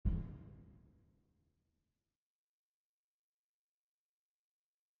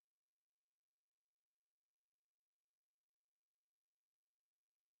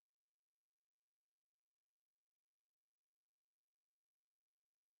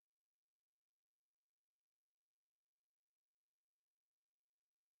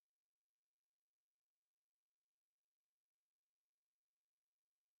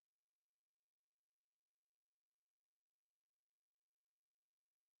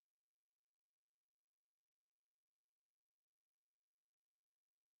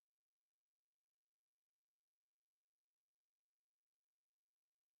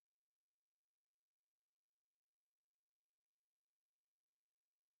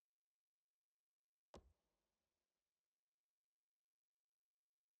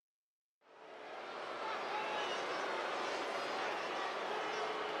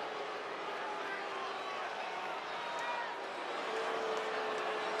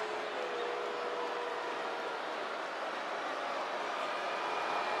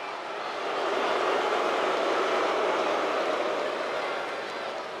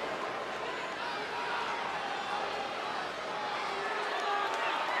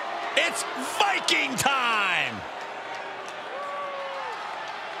It's Viking time!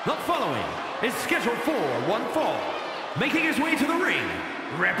 The following is scheduled for one fall. Making his way to the ring,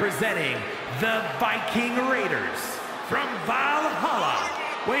 representing the Viking Raiders from Valhalla,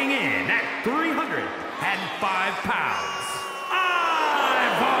 weighing in at 305 pounds,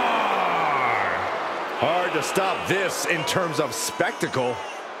 Ivar! Hard to stop this in terms of spectacle.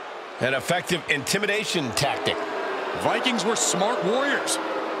 An effective intimidation tactic. Vikings were smart warriors.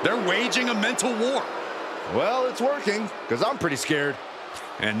 They're waging a mental war. Well, it's working, because I'm pretty scared.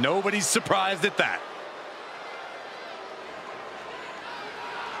 And nobody's surprised at that.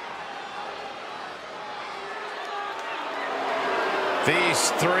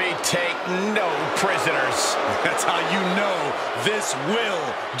 These three take no prisoners. That's how you know this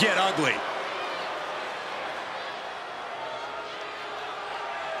will get ugly.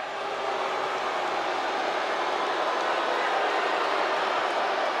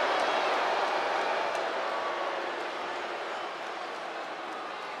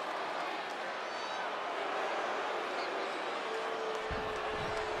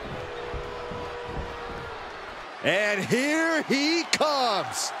 And here he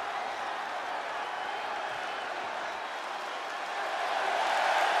comes.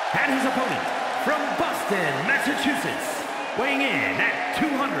 And his opponent from Boston, Massachusetts, weighing in at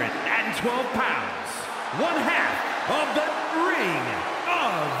 212 pounds, one half of the Ring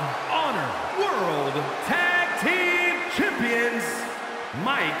of Honor World Tag Team Champions,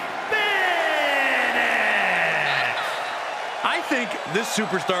 Mike Bennett. I think this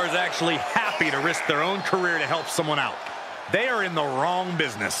superstar is actually happy to risk their own career to help someone out. They are in the wrong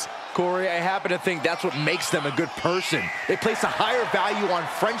business. Corey, I happen to think that's what makes them a good person. They place a higher value on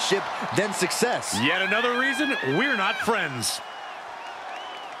friendship than success. Yet another reason we're not friends.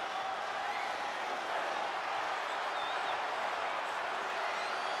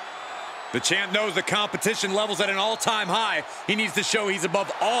 The champ knows the competition level's at an all-time high. He needs to show he's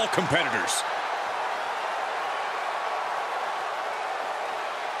above all competitors.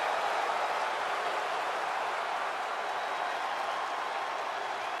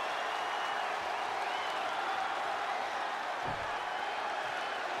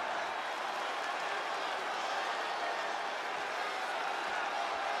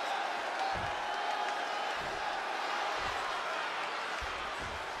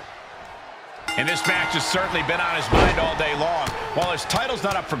 And this match has certainly been on his mind all day long. While his title's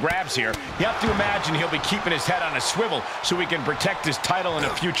not up for grabs here, you have to imagine he'll be keeping his head on a swivel so he can protect his title in a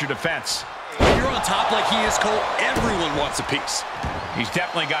future defense. When you're on top like he is, Cole, everyone wants a piece. He's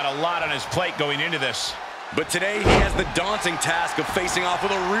definitely got a lot on his plate going into this. But today he has the daunting task of facing off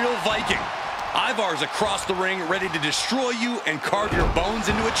with a real Viking. Ivar's across the ring, ready to destroy you and carve your bones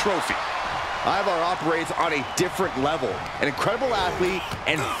into a trophy. Ivar operates on a different level. An incredible athlete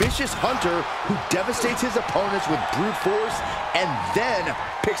and vicious hunter who devastates his opponents with brute force and then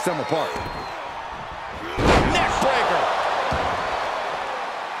picks them apart. Neckbreaker!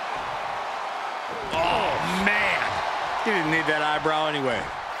 Oh, man! He didn't need that eyebrow anyway.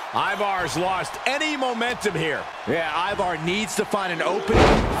 Ivar's lost any momentum here. Yeah, Ivar needs to find an opening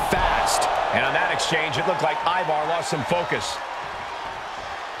fast. And on that exchange, it looked like Ivar lost some focus.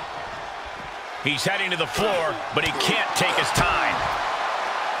 He's heading to the floor, but he can't take his time.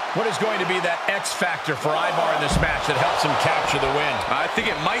 What is going to be that X factor for Ivar in this match that helps him capture the win? I think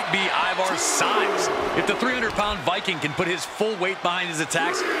it might be Ivar's size. If the 300-pound Viking can put his full weight behind his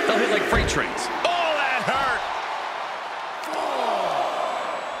attacks, they'll hit like freight trains. Oh, that hurt!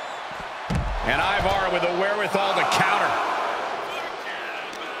 And Ivar with the wherewithal to counter.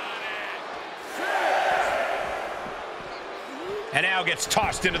 And now gets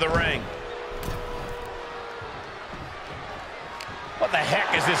tossed into the ring. What the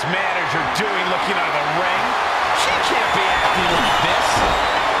heck is this manager doing looking out of the ring? She can't be acting like this.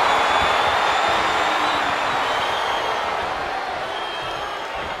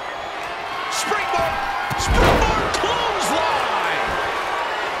 Springboard! Springboard clothesline!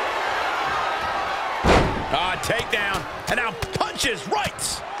 Takedown. And now punches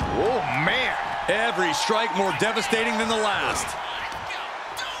rights. Oh, man. Every strike more devastating than the last.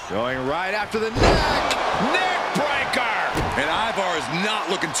 Going right after the neck. Neck breaker! And Ivar is not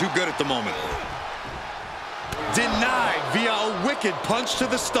looking too good at the moment. Denied via a wicked punch to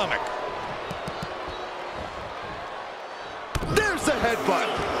the stomach. There's the headbutt.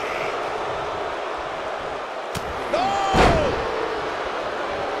 Oh!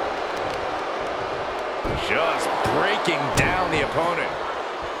 Just breaking down the opponent.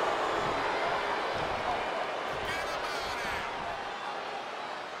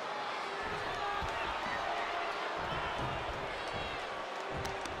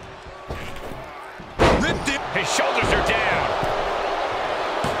 His shoulders are down.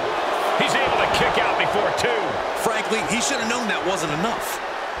 He's able to kick out before 2. Frankly, he should have known that wasn't enough.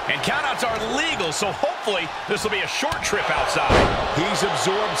 And countouts are legal, so hopefully this will be a short trip outside. He's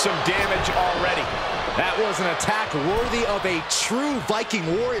absorbed some damage already. That was an attack worthy of a true Viking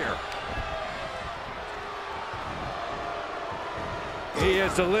warrior. He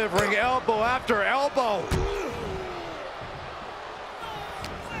is delivering elbow after elbow.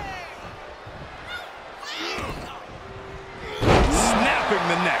 Snapping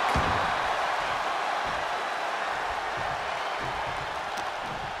the neck.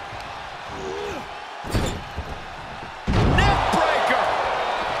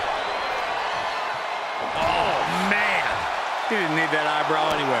 He didn't need that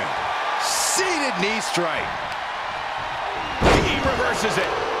eyebrow anyway. Seated knee strike. He reverses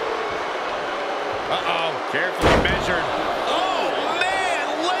it. Uh-oh, carefully measured. Oh, man,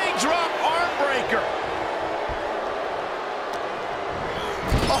 leg drop arm breaker.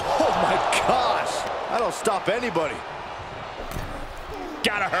 Oh, my gosh. That'll stop anybody.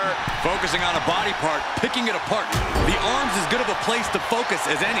 Gotta hurt. Focusing on a body part, picking it apart. The arm's as good of a place to focus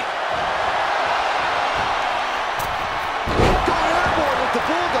as any. The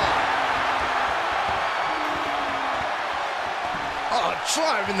bulldog. Oh,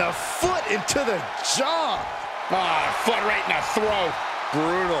 driving the foot into the jaw. Foot right in the throat.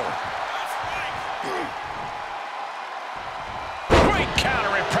 Brutal. Great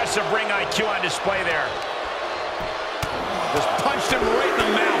counter. Impressive ring IQ on display there. Just punched him right in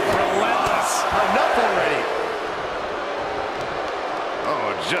the mouth. Relentless. Enough already.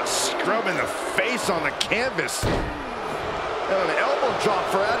 Oh, just scrubbing the face on the canvas. And an elbow drop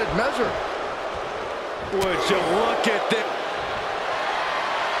for added measure. Would you look at this?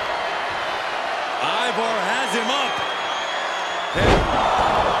 Ivar has him up.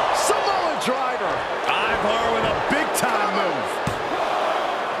 Samoan driver. Ivar with a big-time move.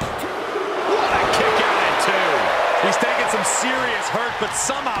 What a kick out at 2. He's taking some serious hurt, but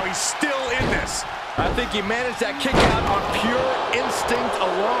somehow he's still in this. I think he managed that kick out on pure instinct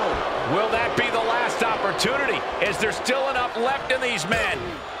alone. Will that be the last opportunity? Is there still enough left in these men?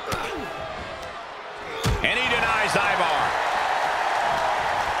 And he denies Ivar.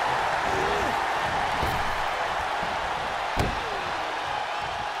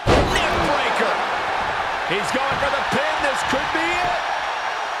 Neck breaker. He's going for the pin. This could be it.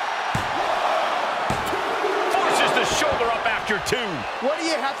 Forces the shoulder up after 2. What do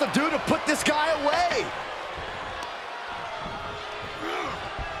you have to do to put this guy away?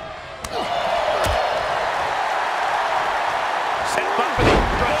 Set up for the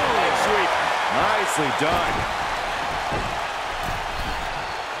Russian leg sweep. Nicely done.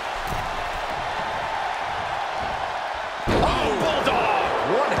 Oh, bulldog.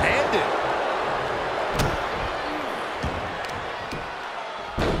 One-handed.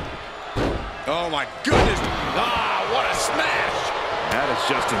 Oh, my goodness. What a smash. That is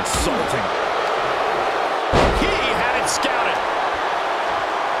just insulting. He had it scouted.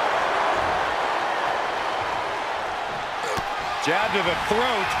 Jab to the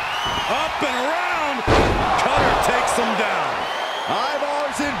throat. Up and around. Cutter takes him down.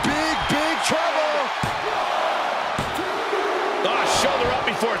 Ivar's in big, big trouble. Shoulder up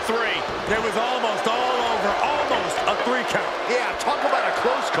before 3. It was almost all over. Almost a 3 count. Yeah, talk about a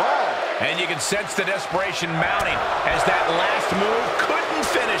close call. And you can sense the desperation mounting as that last move couldn't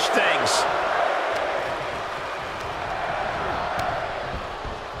finish things.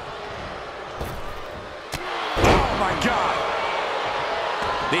 Oh, my God.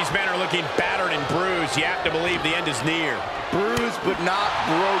 These men are looking battered and bruised. You have to believe the end is near. Bruised but not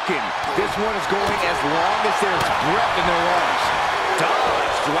broken. This one is going as long as there's breath in their lungs.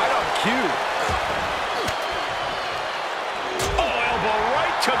 Dodged right on cue. Oh, elbow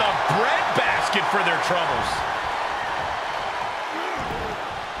right to the breadbasket for their troubles.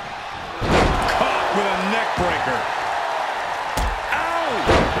 Caught with a neck breaker. Ow!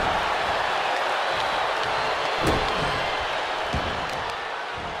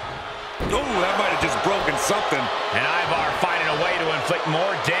 Oh, that might have just broken something. And Ivar finding a way to inflict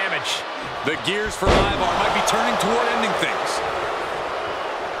more damage. The gears for Ivar might be turning toward ending things.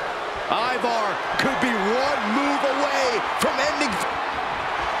 Ivar could be one move away from ending.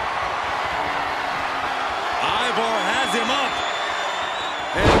 Ivar has him up.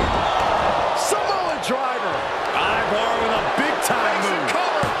 And Samoan driver. Ivar with a big-time move.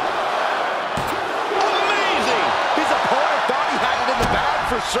 Cover. Amazing. His opponent thought he had it in the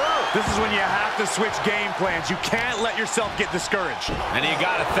bag for sure. This is when you have to switch game plans. You can't let yourself get discouraged. And you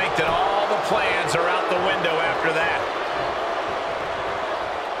got to think that all the plans are out the window after that.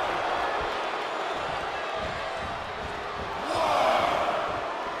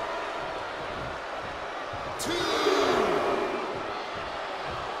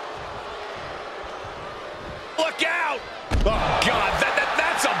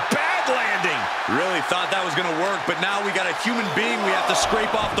 was going to work, but now we got a human being we have to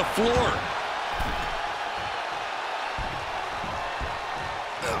scrape off the floor.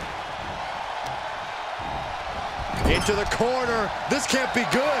 Into the corner. This can't be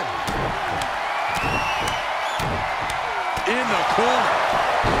good. In the corner.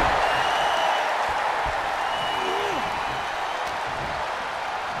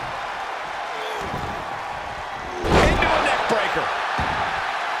 Into a neck breaker.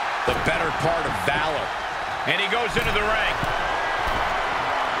 The better part of valor. And he goes into the ring.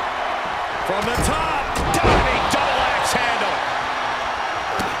 From the top. Diving double axe handle.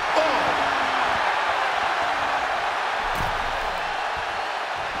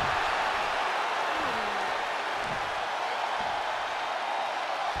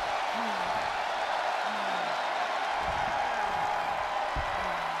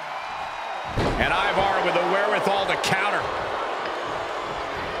 And Ivar with the wherewithal to counter.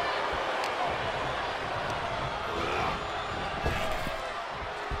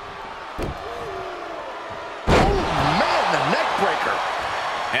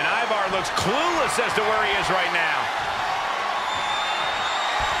 And Ivar looks clueless as to where he is right now.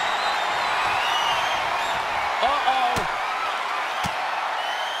 Uh-oh.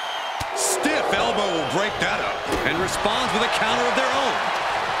 Stiff elbow will break that up. And responds with a counter of their own.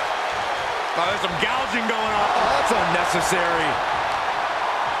 Oh, there's some gouging going on. Oh, that's unnecessary.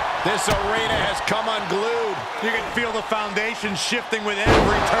 This arena has come unglued. You can feel the foundation shifting with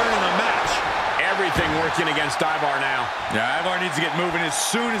every turn in the match. Everything working against Ivar now. Yeah, Ivar needs to get moving as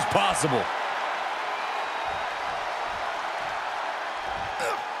soon as possible.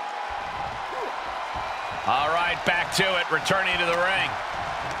 All right, back to it, returning to the ring.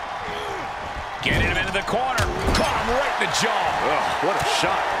 Getting him into the corner. Caught him right in the jaw. Oh, what a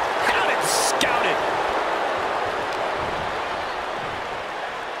shot. Got it scouted.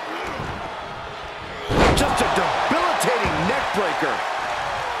 Just a debilitating neck breaker.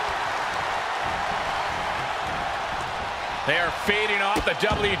 They are feeding off the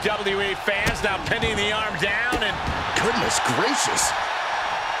WWE fans, now pinning the arm down, and Goodness gracious.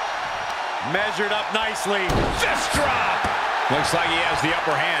 Measured up nicely. fist drop. Looks like he has the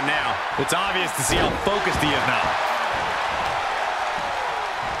upper hand now. It's obvious to see how focused he is now.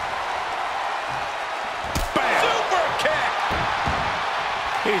 Bam. Super kick.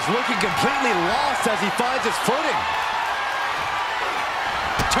 He's looking completely lost as he finds his footing.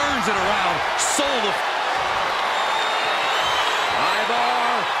 Turns it around. Sold the...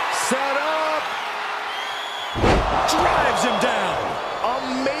 Ivar set up. Drives him down.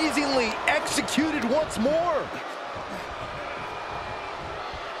 Amazingly executed once more.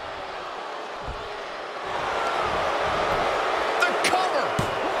 The cover.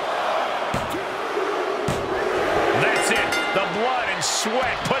 That's it. The blood and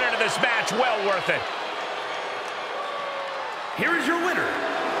sweat put into this match, well worth it. Here is your winner,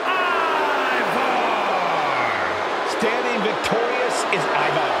 Ivar! Standing victorious is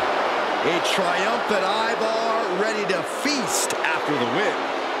Ivar. A triumphant Ivar ready to feast after the win.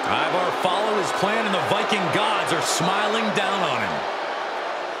 Ivar followed his plan, and the Viking gods are smiling down on him.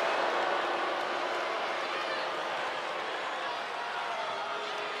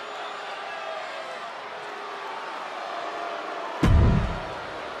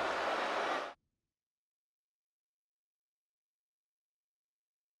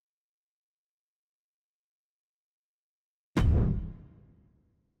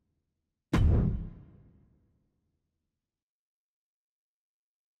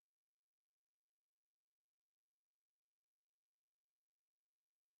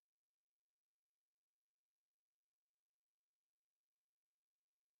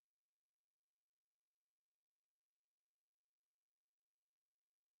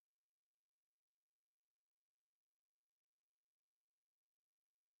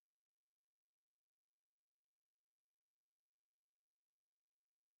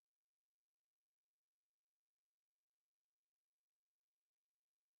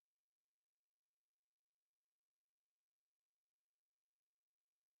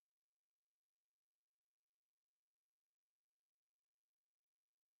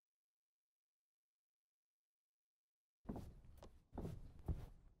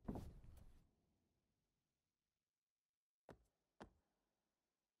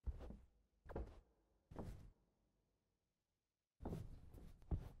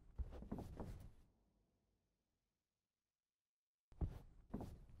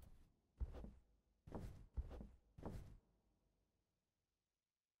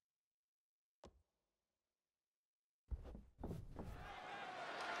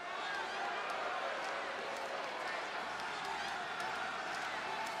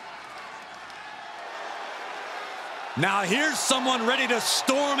 Now here's someone ready to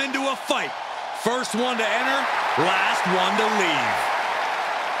storm into a fight. First one to enter, last one to leave.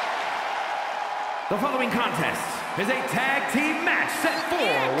 The following contest is a tag team match set for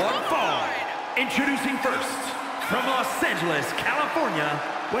one fall. Introducing first, from Los Angeles, California,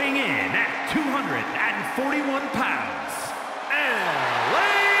 weighing in at 241 pounds, LA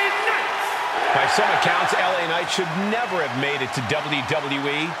Knight. By some accounts, LA Knight should never have made it to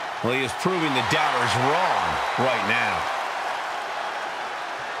WWE. Well, he is proving the doubters wrong right now.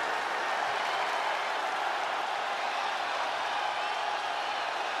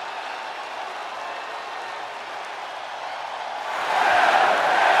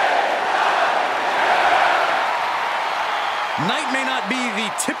 Knight may not be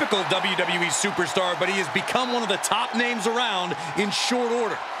the typical WWE superstar, but he has become one of the top names around in short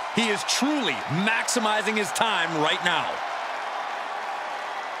order. He is truly maximizing his time right now.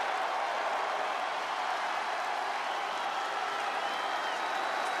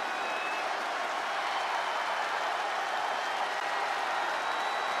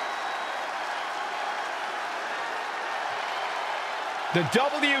 The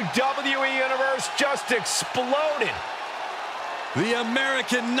WWE Universe just exploded. The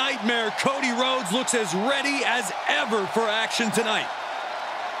American Nightmare, Cody Rhodes, looks as ready as ever for action tonight.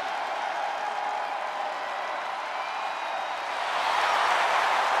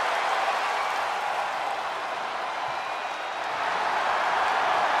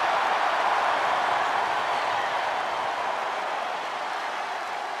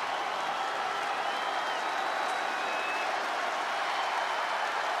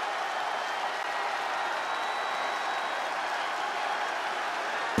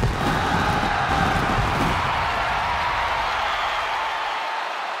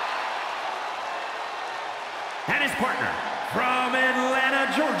 And his partner, from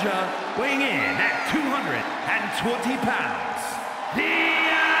Atlanta, Georgia, weighing in at 220 pounds, the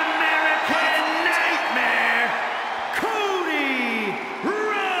American Nightmare, Cody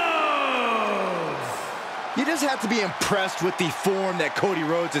Rhodes. You just have to be impressed with the form that Cody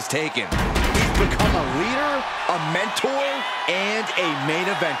Rhodes has taken. He's become a leader, a mentor, and a main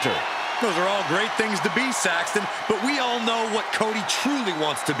eventer. Those are all great things to be, Saxton, but we all know what Cody truly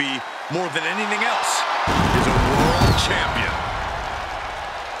wants to be more than anything else, is a world champion.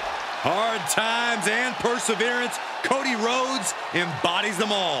 Hard times and perseverance, Cody Rhodes embodies them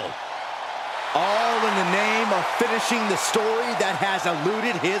all. All in the name of finishing the story that has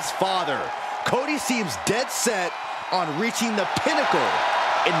eluded his father. Cody seems dead set on reaching the pinnacle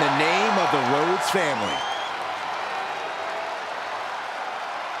in the name of the Rhodes family.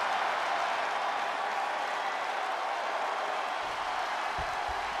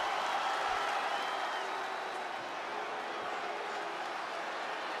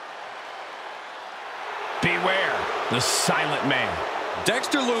 Beware the silent man.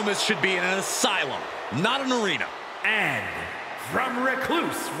 Dexter Lumis should be in an asylum, not an arena. And from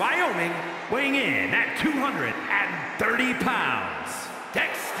Recluse, Wyoming, weighing in at 230 pounds,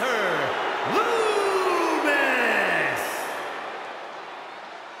 Dexter Lumis.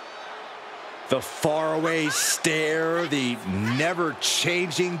 The faraway stare, the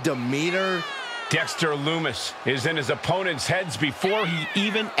never-changing demeanor. Dexter Lumis is in his opponent's heads before he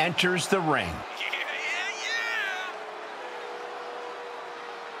even enters the ring.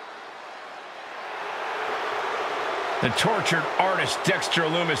 The tortured artist Dexter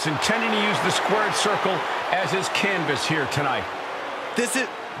Lumis intending to use the squared circle as his canvas here tonight. This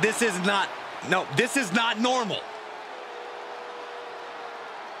is not normal.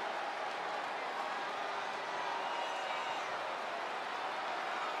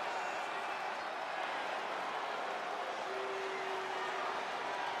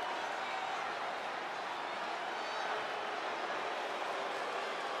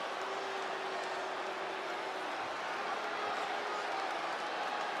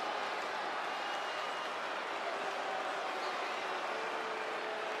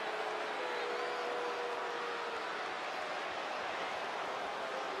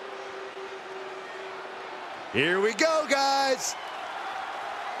 Here we go, guys.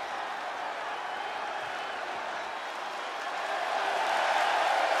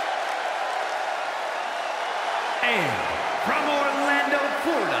 And from Orlando,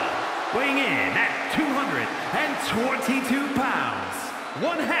 Florida, weighing in at 222 pounds,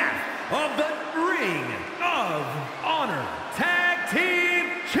 one half of the Ring of Honor Tag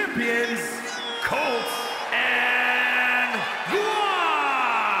Team Champions, Colt and Guan.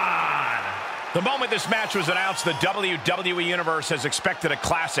 The moment this match was announced, the WWE Universe has expected a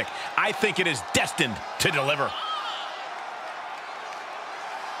classic. I think it is destined to deliver.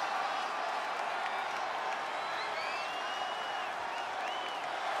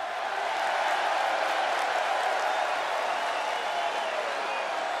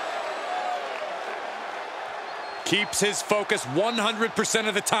 Keeps his focus 100%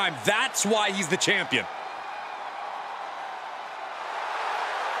 of the time. That's why he's the champion.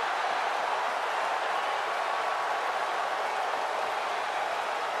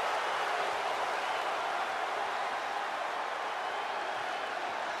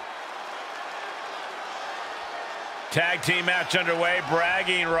 Tag team match underway.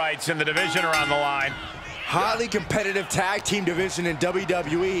 Bragging rights in the division are on the line. Highly competitive tag team division in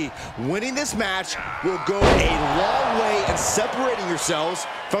WWE. Winning this match will go a long way in separating yourselves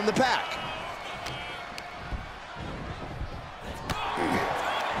from the pack.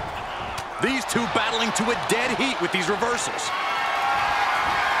 These two battling to a dead heat with these reversals.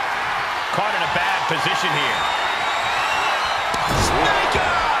 Caught in a bad position here. Snake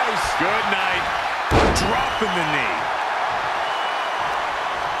eyes! Good night. Dropping the knee.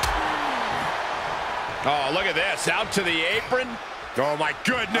 Oh, look at this. Out to the apron. Oh, my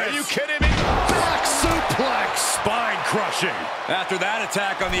goodness. Are you kidding me? Back suplex. Spine crushing. After that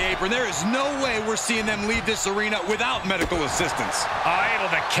attack on the apron, there is no way we're seeing them leave this arena without medical assistance. Able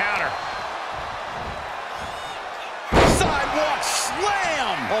to counter. Sidewalk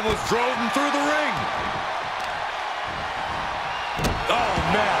slam! Almost drove him through the ring. Oh,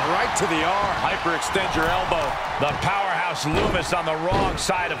 man, right to the arm. Hyperextend your elbow. The powerhouse Loomis on the wrong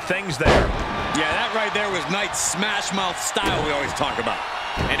side of things there. Yeah, that right there was Knight's smash mouth style we always talk about.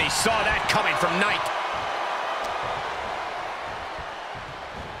 And he saw that coming from Knight.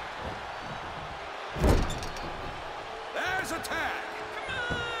 There's a tag.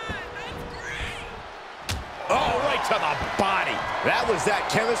 Oh, right to the body. That was that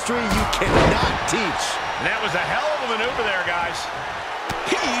chemistry you cannot teach. And that was a hell of a maneuver there, guys.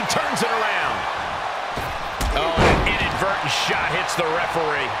 He turns it around. Oh, an inadvertent shot hits the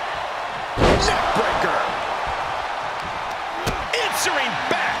referee. Neckbreaker. Answering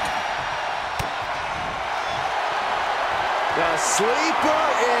back. The sleeper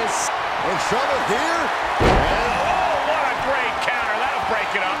is in trouble here. Oh, what a great counter. That'll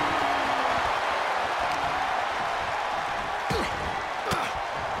break it up.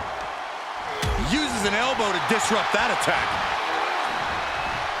 Uses an elbow to disrupt that attack.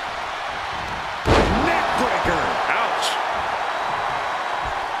 Neckbreaker. Ouch.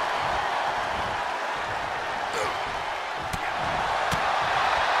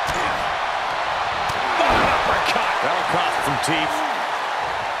 Uppercut. That'll cost some teeth.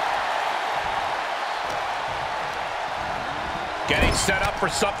 Getting set up for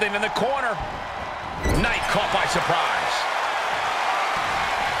something in the corner. Knight caught by surprise.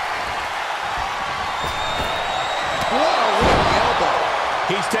 What a running elbow.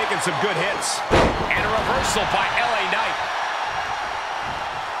 He's taking some good hits. And a reversal by LA Knight.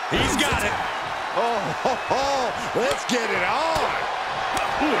 He's got it. Oh, let's get it on.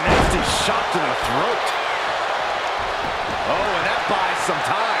 Ooh, nasty shot to the throat. Oh, and that buys some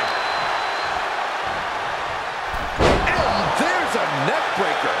time. And there's a neck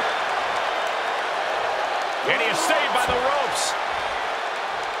breaker. And he is saved by the ropes.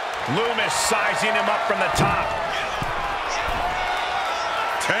 Loomis sizing him up from the top.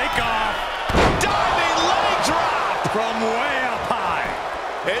 Take off. Diving leg drop. From way up high.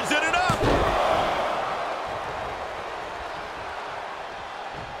 Is it enough?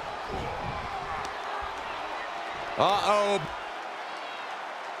 Uh-oh.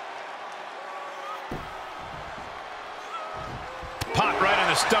 Pop right on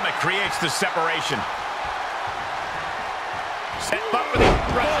the stomach creates the separation. Set up for the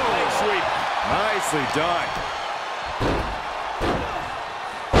Russian leg sweep. Nicely done.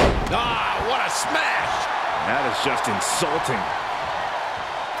 Ah, what a smash. That is just insulting.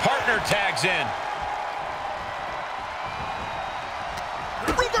 Partner tags in.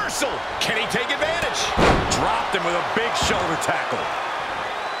 Reversal. Can he take advantage? Dropped him with a big shoulder tackle.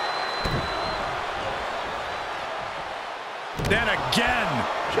 Then again.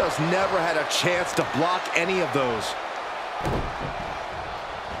 Just never had a chance to block any of those.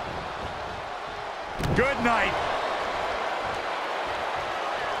 Good night.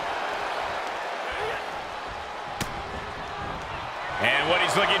 And what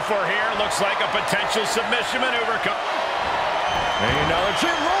he's looking for here looks like a potential submission maneuver. Another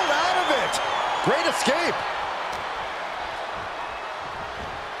chin rolled out of it. Great escape.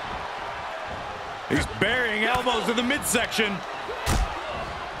 He's burying elbows in the midsection.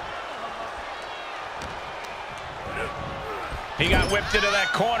 He got whipped into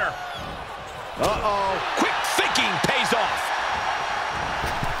that corner. Uh-oh. Quick thinking pays off.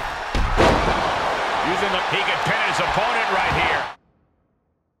 He could pin his opponent right here.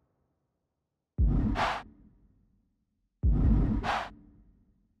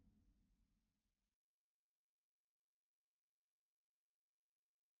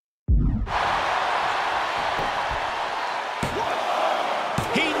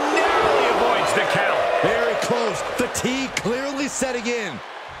 is setting in.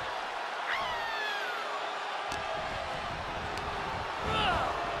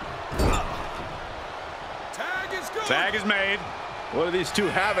 Tag is made. What do these two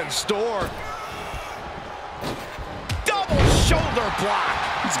have in store? Double shoulder block.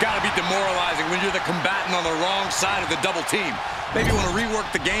 It's got to be demoralizing when you're the combatant on the wrong side of the double team. Maybe you want to rework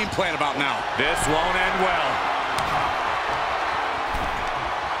the game plan about now. This won't end well.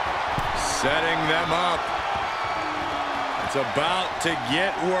 Setting them up. It's about to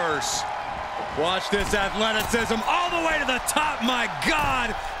get worse. Watch this athleticism all the way to the top, my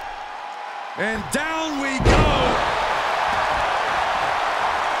God. And down we go.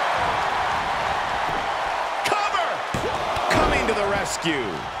 To the rescue.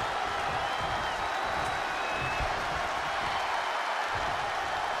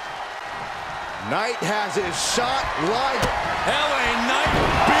 Knight has his shot lined. LA Knight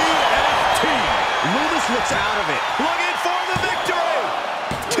BFT. Lumis looks out of it. Looking for the victory.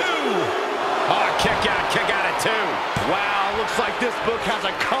 2. Oh, kick out at 2. Wow, looks like this book has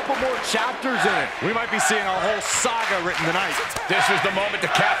a couple more chapters in it. We might be seeing a whole saga written tonight. This was the moment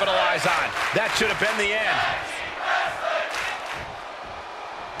to capitalize on. That should have been the end.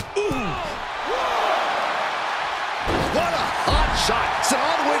 What a hot shot. Sent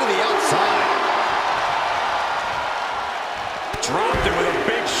all the way to the outside. Dropped it with a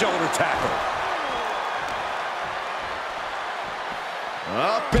big shoulder tackle.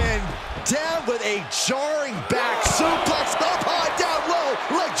 Up and down with a jarring back suplex. Up high, down low.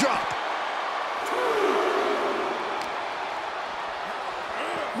 Leg drop.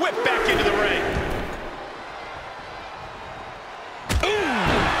 Whip back into the ring.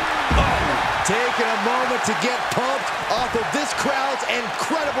 Taking a moment to get pumped off of this crowd's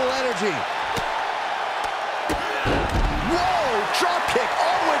incredible energy. Whoa, drop kick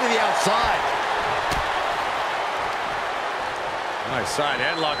all the way to the outside. Nice side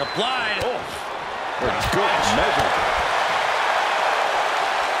headlock applied. Oh, good measure.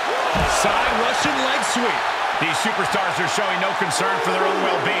 Side Russian leg sweep. These superstars are showing no concern for their own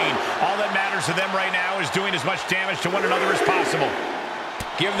well-being. All that matters to them right now is doing as much damage to one another as possible.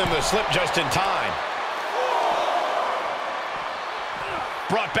 Give them the slip just in time.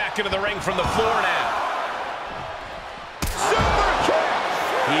 Brought back into the ring from the floor now. Super kick.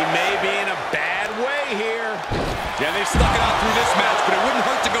 He may be in a bad way here. Yeah, they stuck it out through this match, but it wouldn't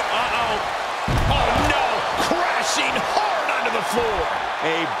hurt to go, Oh no, crashing hard onto the floor.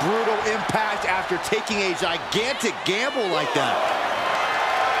 A brutal impact after taking a gigantic gamble like that.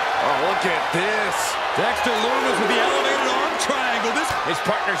 Oh, look at this. Dexter Lumis with the elevated arm triangle. His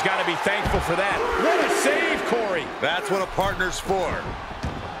partner's got to be thankful for that. What a save, Corey. That's what a partner's for.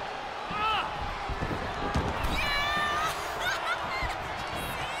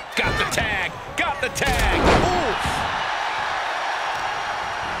 Got the tag. Got the tag. Oof.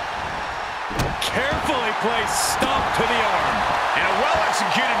 Carefully placed stomp to the arm. And a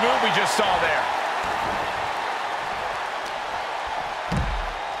well-executed move we just saw there.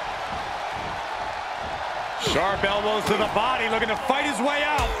 Sharp elbows to the body, looking to fight his way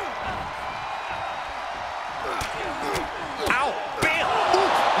out. Ow, bam.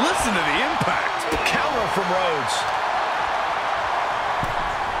 Ooh, listen to the impact. Counter from Rhodes.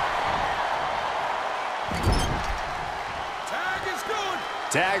 Tag is good.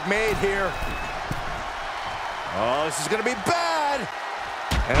 Tag made here. Oh, this is going to be bad.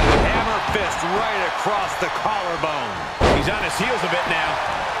 And a hammer fist right across the collarbone. He's on his heels a bit now.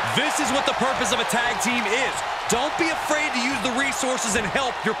 This is what the purpose of a tag team is. Don't be afraid to use the resources and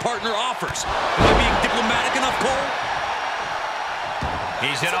help your partner offers. Am I being diplomatic enough, Cole?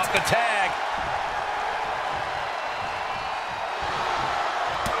 He's hit off the tag.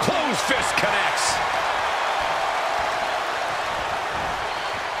 Closed fist connects.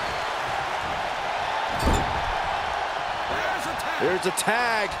 There's a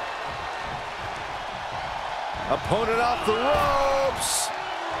tag. Opponent off the ropes.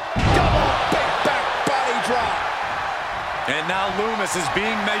 Double big back body drop. And now Lumis is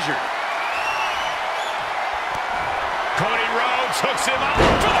being measured. Cody Rhodes hooks him up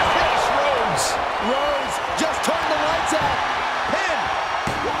for the crossroads. Rhodes just turned the lights out. Pin.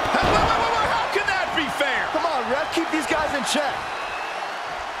 How can that be fair? Come on, ref, keep these guys in check.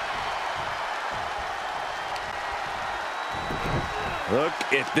 Look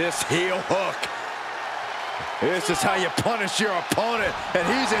at this heel hook. This is how you punish your opponent, and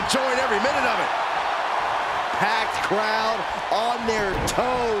he's enjoying every minute of it. Packed crowd on their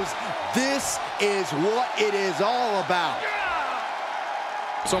toes. This is what it is all about.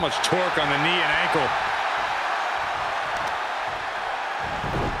 So much torque on the knee and ankle.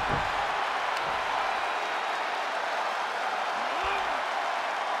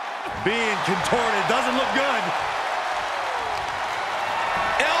 being contorted. Doesn't look good.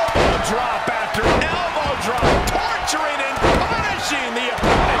 Elbow drop after elbow drop. Torturing and punishing the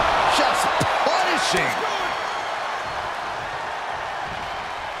opponent. Just punishing.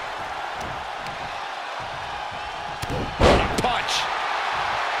 What a punch.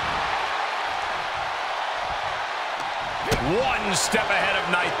 One step ahead of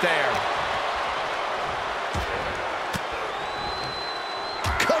Knight there.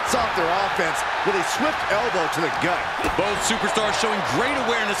 Cuts off their offense with a swift elbow to the gut. Both superstars showing great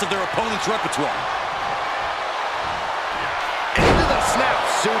awareness of their opponent's repertoire. Into the snap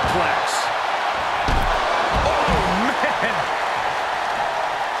suplex. Oh, man.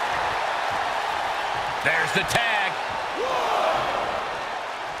 There's the tag.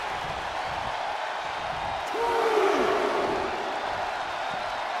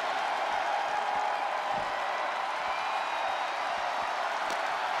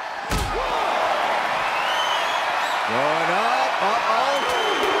 Going up.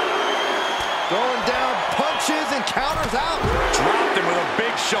 Throwing down punches and counters out. Dropped him with a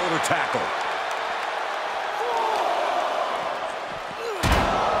big shoulder tackle.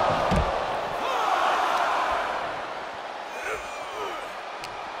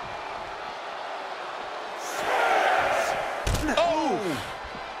 Oh!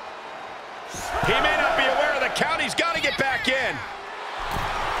 He may not be aware of the count. He's got to get back in.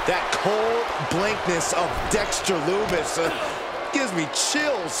 That cold blankness of Dexter Lumis gives me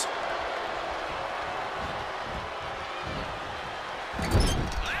chills.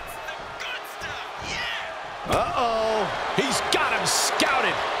 Uh-oh. He's got him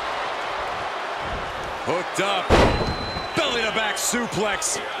scouted. Hooked up. Belly to back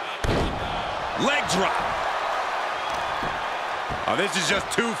suplex. Leg drop. Oh, this is just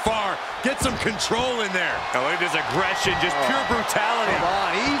too far. Get some control in there. Oh, look at this aggression, just pure brutality. Come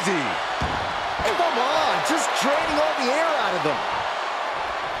on, easy. Come on, just draining all the air out of them.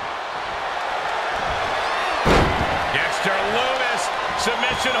 Dexter Lumis,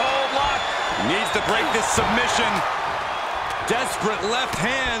 submission hold lock. Needs to break this submission. Desperate left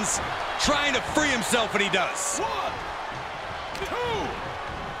hands. Trying to free himself, and he does. 1, 2.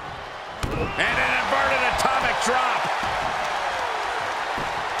 And an inverted atomic drop.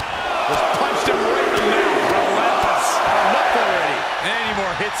 Just punched him right in the mouth. Relentless. Enough already. Any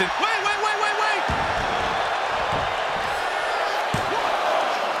more hits and wait.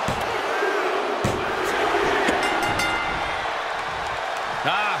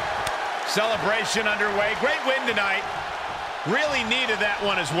 Celebration underway. Great win tonight. Really needed that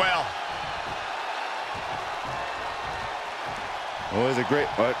one as well. Oh, is it great?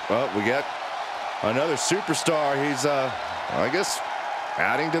 Oh, we got another superstar. He's, I guess,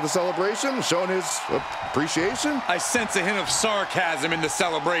 adding to the celebration, showing his appreciation. I sense a hint of sarcasm in the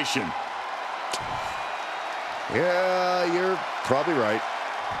celebration. Yeah, you're probably right.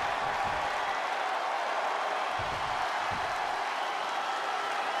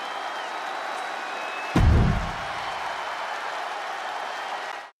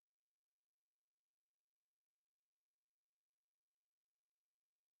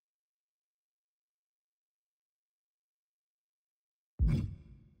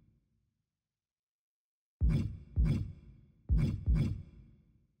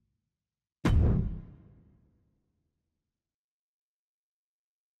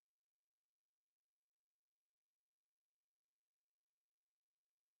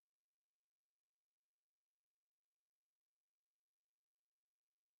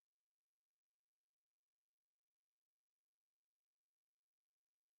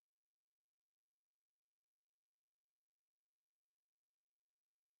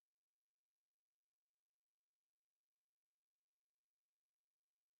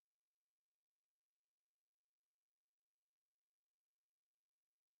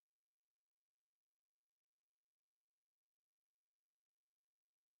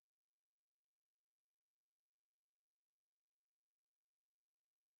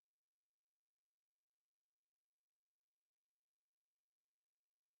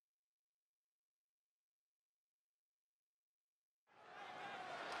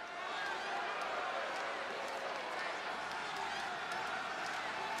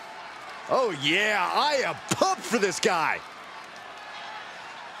 Oh, yeah, I am pumped for this guy.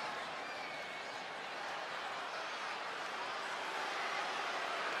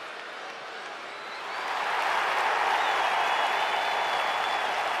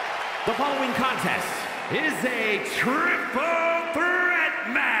 The following contest is a triple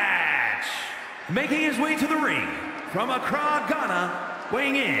threat match. Making his way to the ring from Accra, Ghana,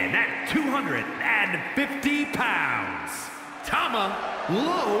 weighing in at 250 pounds, Tama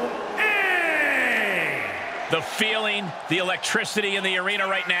Low The feeling, the electricity in the arena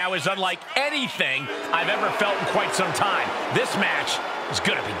right now is unlike anything I've ever felt in quite some time. This match is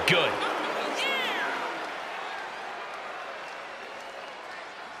going to be good.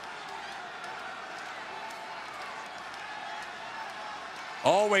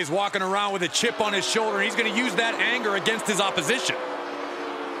 Always walking around with a chip on his shoulder, and he's going to use that anger against his opposition.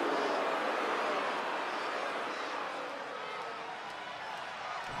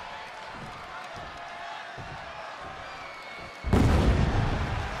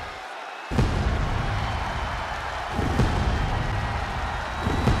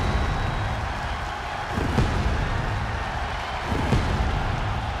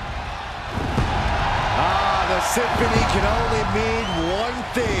 Symphony can only mean one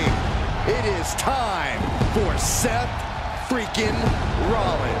thing. It is time for Seth freaking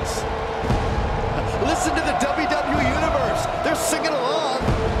Rollins. Listen to the WWE Universe. They're singing along,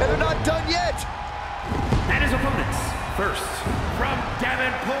 and they're not done yet. And his opponents, first, from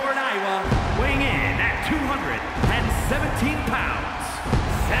Davenport, Iowa, weighing in at 217 pounds,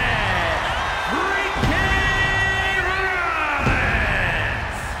 Seth freaking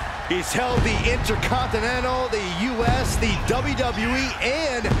He's held the Intercontinental, the US, the WWE,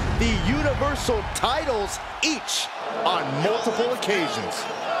 and the Universal titles, each on multiple occasions.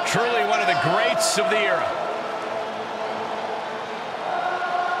 Truly one of the greats of the era.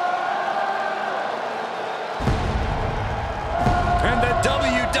 And the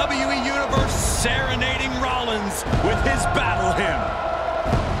WWE Universe serenading Rollins with his battle hymn.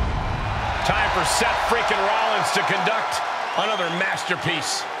 Time for Seth freaking Rollins to conduct another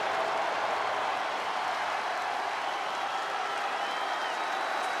masterpiece.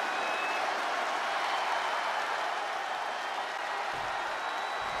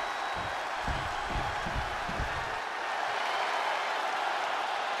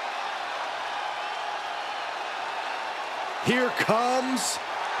 Here comes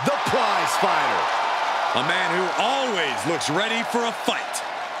the prize fighter. A man who always looks ready for a fight.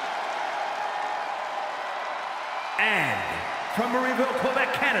 And from Marieville,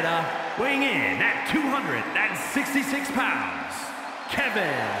 Quebec, Canada, weighing in at 266 pounds,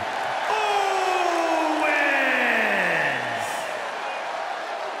 Kevin Owens!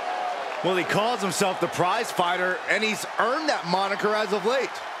 Well, he calls himself the prize fighter, and he's earned that moniker as of late.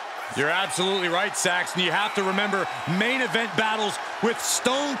 You're absolutely right, Saxton. You have to remember main event battles with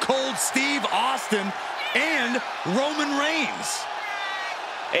Stone Cold Steve Austin and Roman Reigns.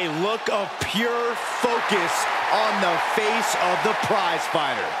 A look of pure focus on the face of the prize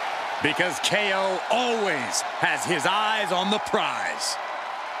fighter. Because KO always has his eyes on the prize.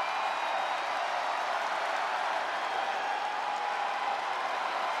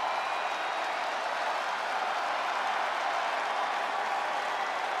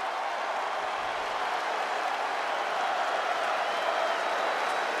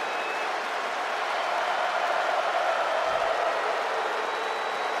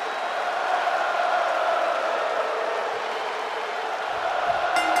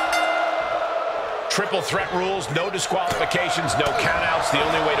 Triple threat rules, no disqualifications, no countouts. The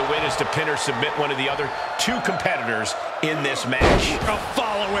only way to win is to pin or submit one of the other two competitors in this match. A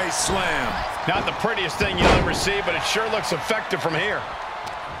fall-away slam. Not the prettiest thing you'll ever see, but it sure looks effective from here.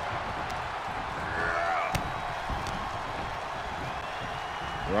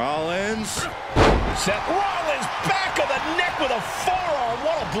 Rollins. Seth Rollins, back of the neck with a forearm.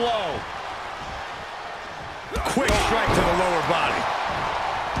 What a blow. Quick strike to the lower body.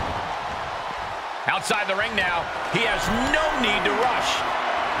 Outside the ring now, he has no need to rush.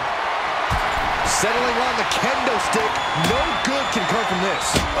 Settling on the kendo stick, no good can come from this.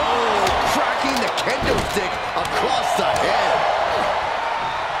 Oh, cracking the kendo stick across the head.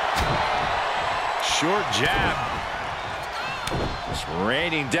 Short jab. Just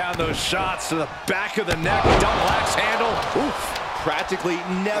raining down those shots to the back of the neck. Double axe handle. Oof. Practically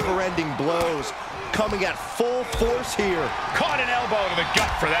never-ending blows coming at full force here. Caught an elbow to the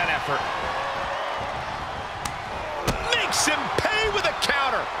gut for that effort. Makes him pay with a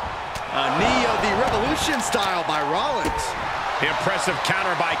counter. A knee of the Revolution style by Rollins. Impressive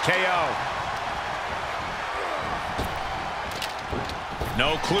counter by KO.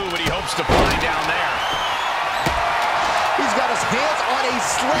 No clue what he hopes to find down there. He's got his hands on a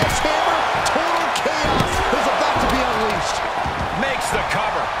sledgehammer. Total chaos is about to be unleashed. Makes the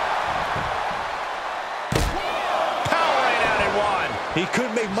cover. Powering out at one. He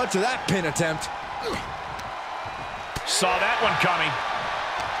couldn't make much of that pin attempt. Saw that one coming.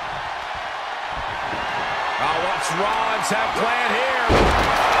 Oh, what's Rollins have planned here?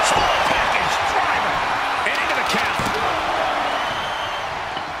 Full package driver. And into the count.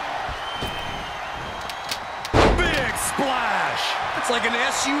 like an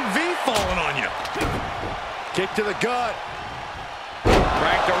SUV falling on you. Kick to the gut.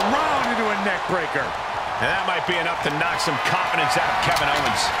 Cranked around into a neck breaker. And that might be enough to knock some confidence out of Kevin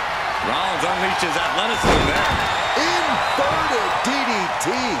Owens. Rollins unleashes athleticism there. Inverted DDT.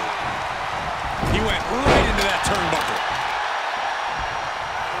 He went right into that turnbuckle.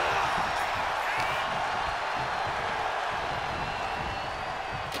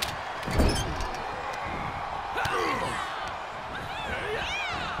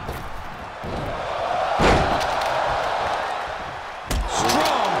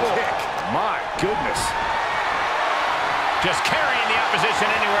 Just carrying the opposition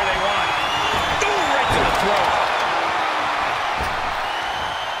anywhere they want. Ooh, right to the throat.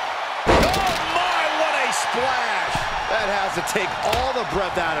 Oh, my, what a splash. That has to take all the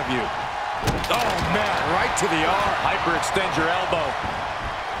breath out of you. Oh, man, right to the arm. Hyperextend your elbow.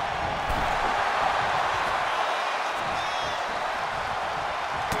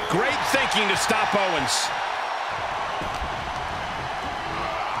 Great thinking to stop Owens.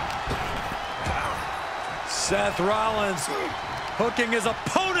 Seth Rollins hooking his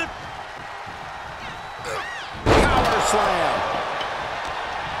opponent. Power slam.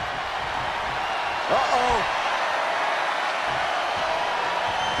 Uh-oh.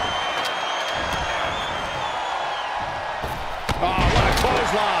 Oh, what a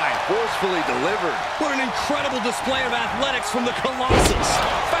clothesline. Forcefully delivered. What an incredible display of athletics from the Colossus.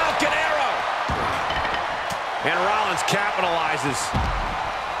 Falcon Arrow. And Rollins capitalizes.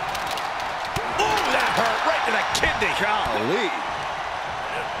 Ooh, that hurt right to the kidney. Golly.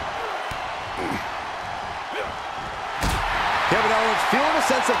 Kevin Owens feeling a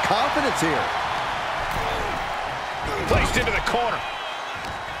sense of confidence here. Placed into the corner.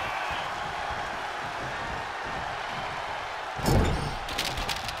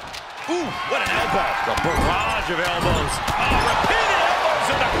 Ooh, what an elbow. A barrage of elbows. Oh, repeated elbows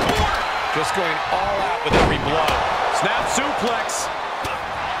in the corner. Just going all out with every blow. Snap suplex.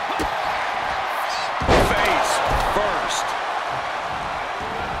 Face first.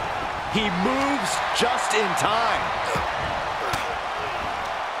 He moves just in time.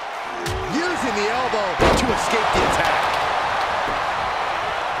 Using the elbow to escape the attack.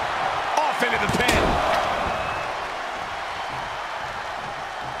 Off into the pin.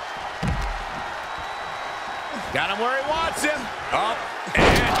 Got him where he wants him. Up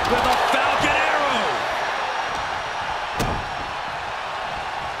and with a Falcon Arrow.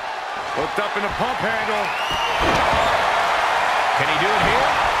 Hooked up in a pump handle. Can he do it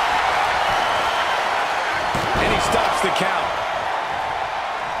here? And he stops the count.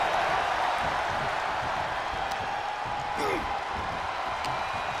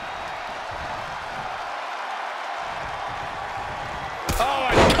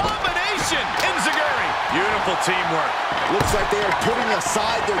 Oh, a combination! Enziguri. Beautiful teamwork. Looks like they are putting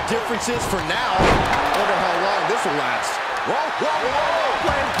aside their differences for now. Wonder how long this will last. Whoa, whoa, whoa!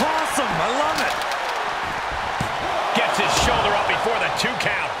 Playing possum. I love it. Gets his shoulder up before the 2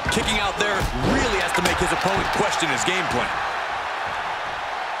 count. Kicking out there really has to make his opponent question his game plan.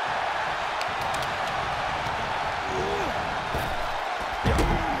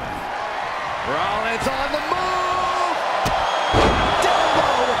 Rollins on the move! Down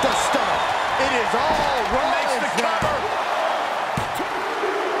low with the stomp. It is all Rollins Makes the now. cover.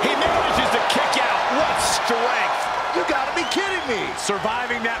 He manages to kick out. What strength. You gotta be kidding me.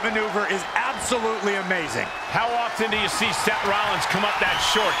 Surviving that maneuver is absolutely amazing. How often do you see Seth Rollins come up that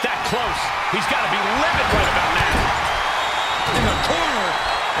short, that close? He's got to be livid right about now. In the corner,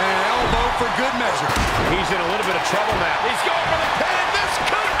 and an elbow for good measure. He's in a little bit of trouble now. He's going for the pin. This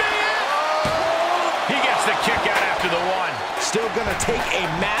could be it. He gets the kick out after the 1. Still gonna take a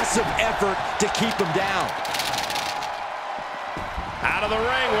massive effort to keep him down. Out of the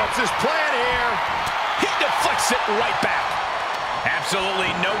ring. What's his plan here? He deflects it right back. Absolutely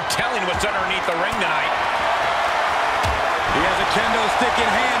no telling what's underneath the ring tonight. He has a kendo stick in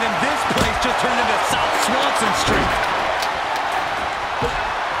hand, and this place just turned into South Swanson Street.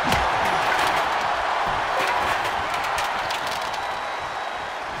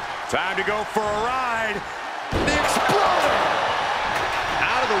 Time to go for a ride. The Exploder!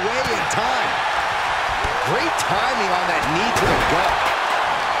 Out of the way in time. Great timing on that knee to the gut.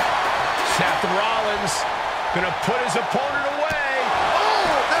 Seth Rollins gonna put his opponent away.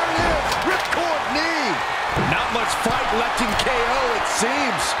 Oh, there it is. Ripcord knee. Not much fight left in KO, it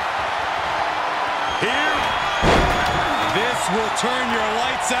seems. Here, this will turn your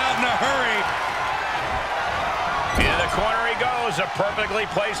lights out in a hurry. In the corner he goes, a perfectly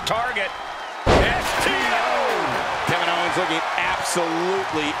placed target. STO! Kevin Owens looking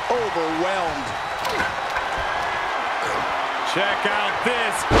absolutely overwhelmed. Check out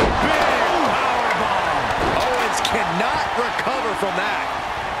this big powerbomb. Owens cannot recover from that.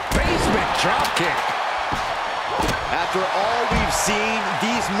 Basement dropkick. After all we've seen,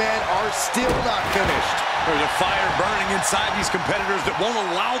 these men are still not finished. There's a fire burning inside these competitors that won't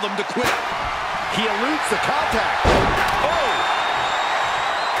allow them to quit. He eludes the contact. Oh!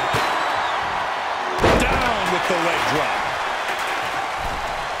 Down with the leg drop.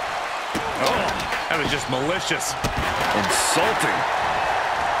 Oh, that was just malicious. Insulting.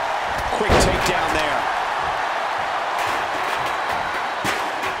 Quick takedown there.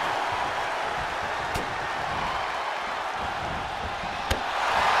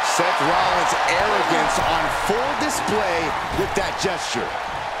 Seth Rollins' arrogance on full display with that gesture.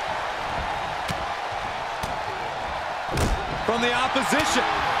 From the opposition.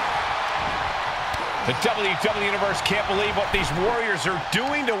 The WWE Universe can't believe what these warriors are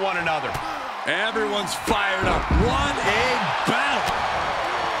doing to one another. Everyone's fired up. What a battle.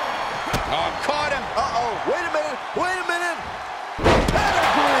 Oh, caught him. Uh-oh. Wait a minute. Wait a minute.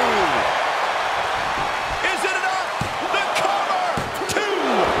 Pedigree. Is it enough? The cover. 2.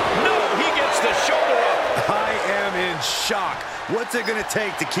 No, he gets the shoulder up. I am in shock. What's it going to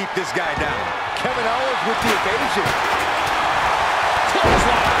take to keep this guy down? Kevin Owens with the evasion.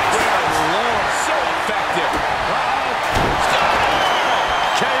 Clothesline. Good Lord. So effective.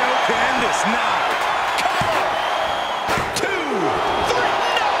 KO can end this now. Cover. 2, 3.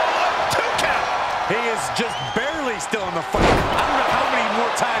 No. 2 count. He is just barely still in the fight. I don't know how many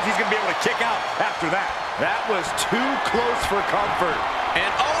more times he's going to be able to kick out after that. That was too close for comfort. And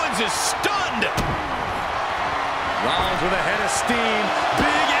Owens is stunned. Rollins with a head of steam.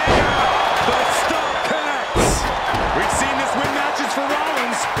 Big air. The stomp connects. We've seen this win matches for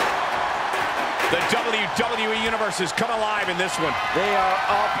Rollins. The WWE Universe has come alive in this one. They are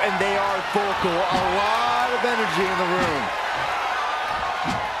up and they are vocal. A lot of energy in the room.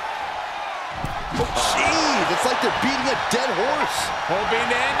 Jeez, it's like they're beating a dead horse. Hoping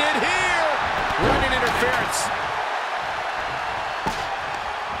to end it here. Running interference.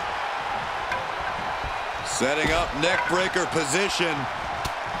 Setting up neck breaker position.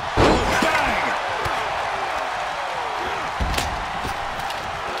 Oh, bang!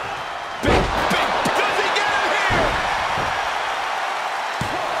 Big. Does he get him here?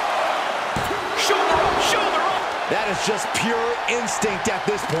 Shoulder up. That is just pure instinct at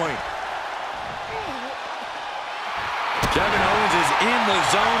this point. Kevin Owens is in the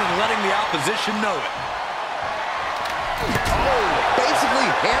zone and letting the opposition know it. Oh, basically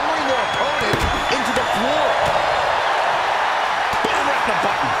hammering their opponent into the floor. And right the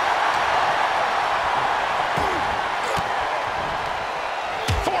button.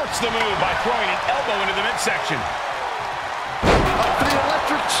 Force the move by throwing an elbow into the midsection. Up for the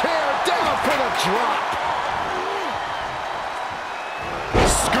electric chair, down for the drop.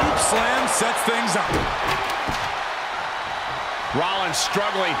 Scoop slam sets things up. Rollins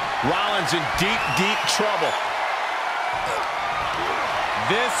struggling. Rollins in deep trouble.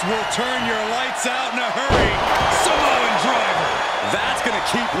 This will turn your lights out in a hurry. Samoan driver. That's going to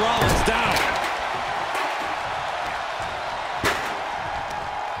keep Rollins down.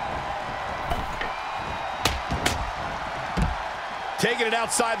 Taking it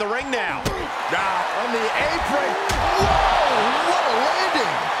outside the ring now. On the apron. Whoa, what a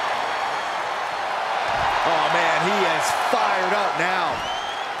landing. Oh, man, he is fired up now.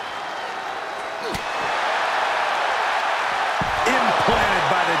 Implanted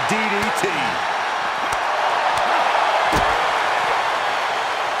by the DDT.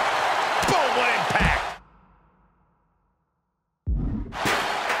 Boom, what impact.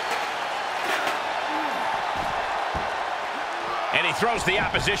 And he throws the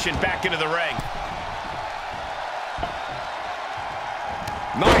opposition back into the ring.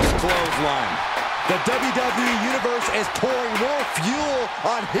 Nice clothesline. The WWE Universe is pouring more fuel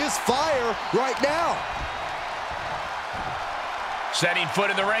on his fire right now. Setting foot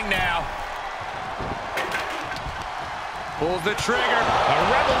in the ring now. Pulls the trigger. A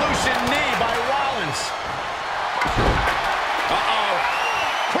revolution knee by Rollins. Uh-oh.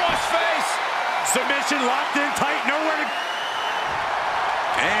 Crossface. Submission locked in tight. Nowhere to...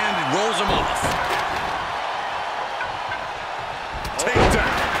 And rolls him off.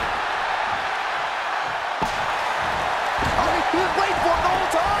 Takedown. He was waiting for it the whole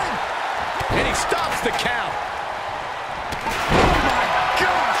time. And he stops the count. Oh my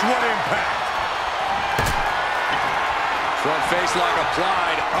gosh, what impact. Front face lock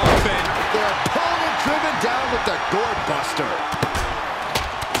applied. Open. Their opponent driven down with the gourd buster.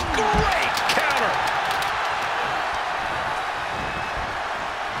 Great counter.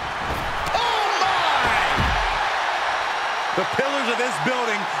 Oh my! The pillars of this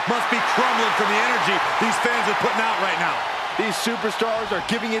building must be crumbling from the energy these fans are putting out right now. These superstars are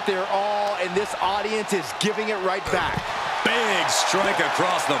giving it their all, and this audience is giving it right back. Big strike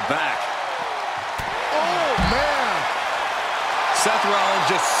across the back. Oh, man. Seth Rollins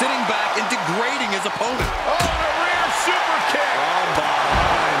just sitting back and degrading his opponent. Oh, the rear super kick. Oh,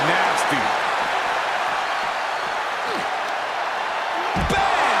 behind, nasty.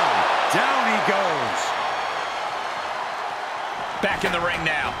 Bam! Down he goes. Back in the ring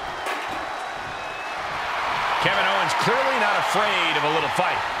now. Kevin Owens clearly not afraid of a little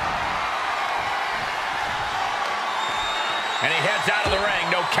fight. And he heads out of the ring.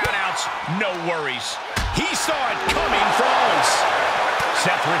 No countouts, no worries. He saw it coming from Owens.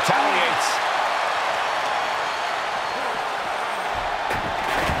 Seth retaliates.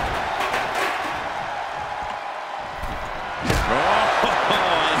 Oh,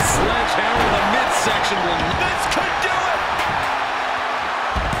 a sledgehammer in the midsection. This could do it.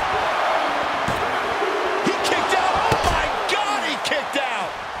 He kicked out. Oh, my God, he kicked out.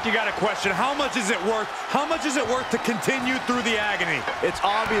 You got to question, how much is it worth? How much is it worth to continue through the agony? It's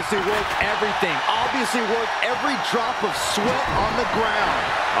obviously worth everything. Obviously worth every drop of sweat on the ground.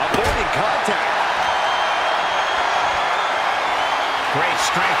 Avoiding contact. Great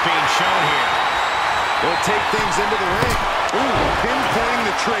strength being shown here. They'll take things into the ring. Ooh, pinpointing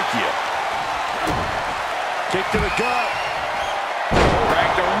the trachea. Kick to the gut.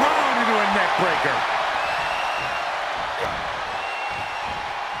 Dragged around into a neck breaker.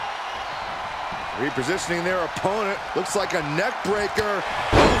 Repositioning their opponent. Looks like a neck breaker.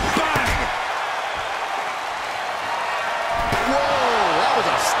 Oh, bang! Whoa, that was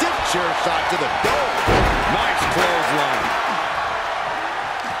a stiff chair shot to the dome. Nice clothesline.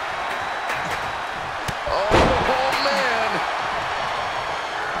 Oh, man.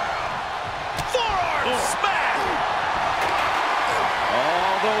 Forearm smack.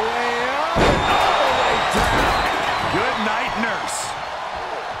 All the way up and all the way down. Good night, nurse.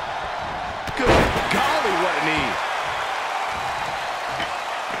 Good golly, what a knee.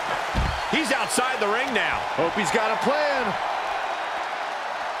 He's outside the ring now. Hope he's got a plan.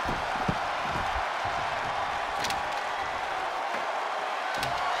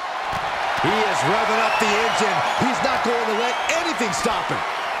 He is revving up the engine. He's not going to let anything stop him.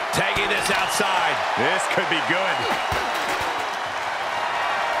 Tagging this outside. This could be good.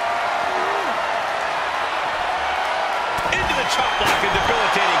 Into the chop block, a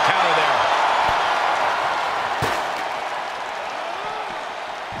debilitating counter there.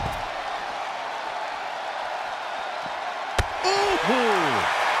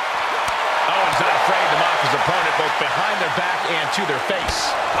 Owens not afraid to mock his opponent both behind their back and to their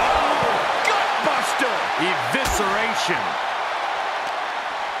face. Oh, gutbuster. Evisceration.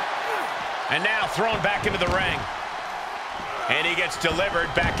 And now thrown back into the ring. And he gets delivered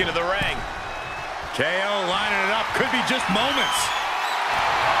back into the ring. KO lining it up. Could be just moments.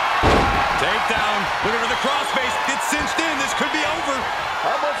 Takedown. Looking for the crossface. It's cinched in. This could be over.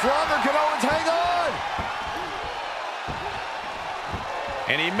 How much longer can Owens hang on?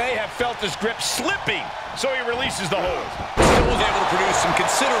 And he may have felt his grip slipping, so he releases the hold. Still was able to produce some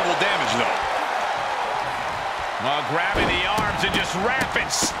considerable damage, though. Grabbing the arms and just rapid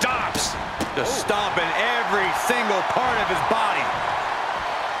stomps. Just stomping every single part of his body.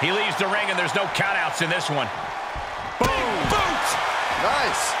 He leaves the ring, and there's no countouts in this one. Boom! Boot!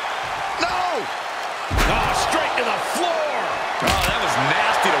 Nice. No! Oh, straight to the floor. Oh, that was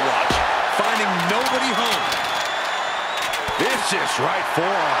nasty to watch. Finding nobody home. Vicious right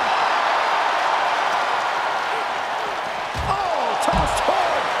forearm. Oh, tossed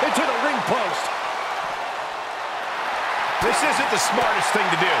hard into the ring post. This isn't the smartest thing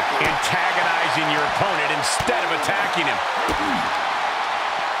to do, antagonizing your opponent instead of attacking him.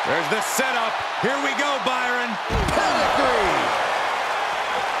 There's the setup. Here we go, Byron. Pedigree.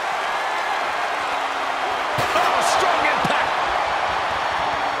 Oh, strong impact.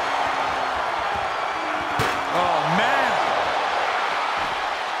 Oh, man.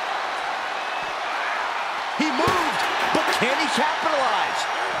 He moved, but can he capitalize?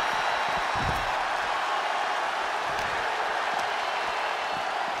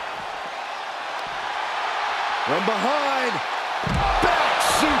 From behind, back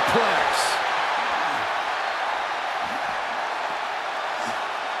suplex.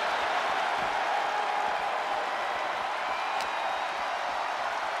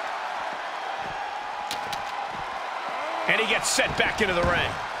 And he gets sent back into the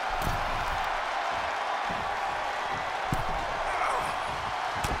ring.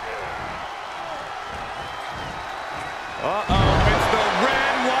 Uh-oh, it's the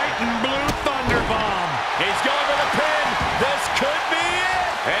red, white, and blue Thunder Bomb. He's going for the pin. The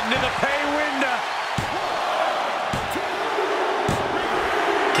into the pay window.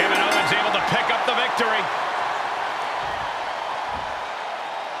 Kevin Owens able to pick up the victory.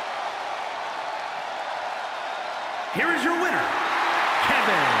 Here is your winner,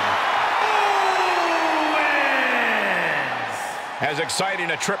 Kevin Owens. As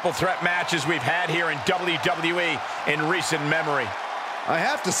exciting a triple threat match as we've had here in WWE in recent memory. I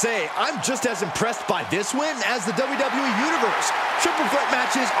have to say, I'm just as impressed by this win as the WWE Universe. Triple threat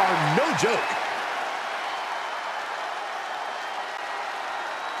matches are no joke.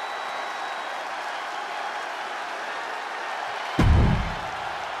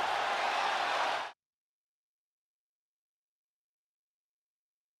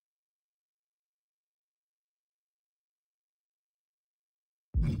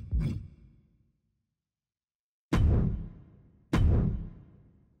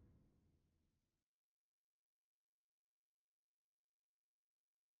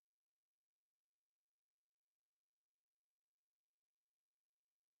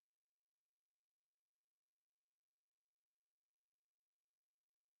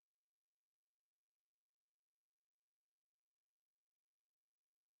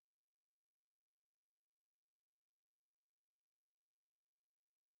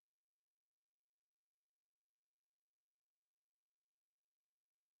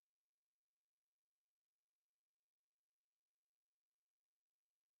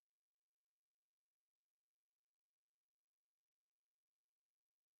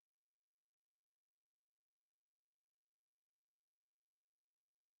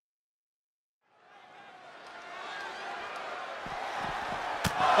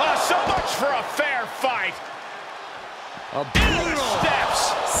 Oh, so much for a fair fight. A brutal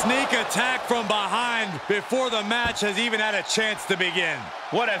steps. Sneak attack from behind before the match has even had a chance to begin.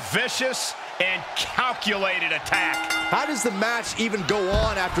 What a vicious and calculated attack. How does the match even go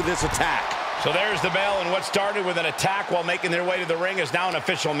on after this attack? So there's the bell, and what started with an attack while making their way to the ring is now an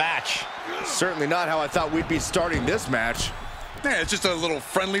official match. Certainly not how I thought we'd be starting this match. Yeah, it's just a little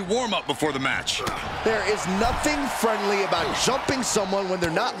friendly warm-up before the match. There is nothing friendly about jumping someone when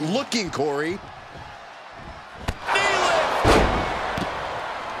they're not looking, Corey.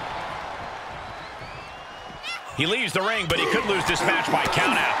 He leaves the ring, but he could lose this match by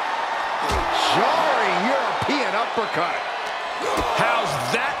countout. Jarring European uppercut. How's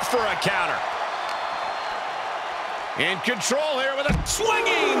that for a counter? In control here with a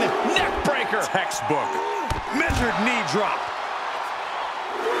swinging neck breaker. Textbook. Measured knee drop.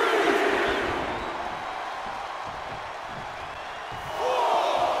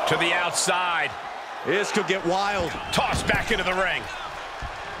 To the outside. This could get wild. Tossed back into the ring.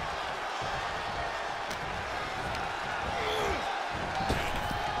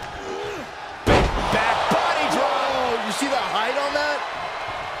 Back body drop. You see the height on that?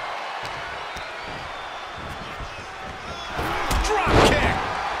 Drop kick.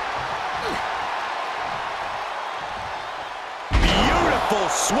 Beautiful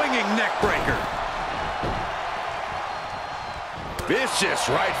swinging neck breaker. Vicious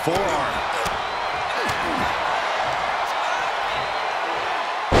right forearm.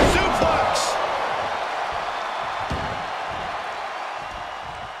 Suplex.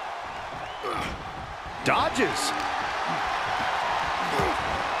 Dodges.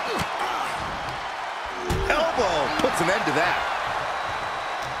 Elbow puts an end to that.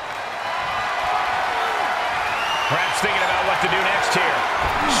 Perhaps thinking about what to do next here.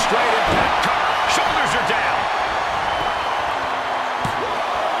 Straight impact cover. Shoulders are down.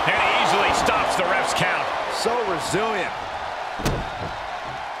 And he easily stops the ref's count. So resilient.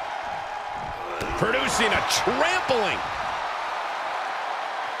 Producing a trampling.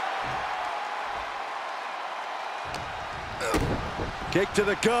 Kick to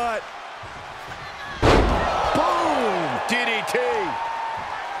the gut. Boom! DDT.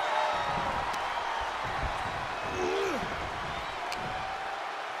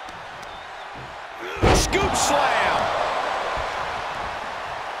 Scoop slam.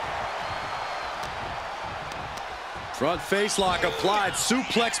 Front face lock applied.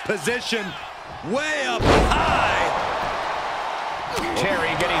 Suplex position. Way up high.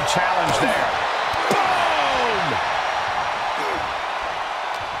 Terry getting challenged there. Boom!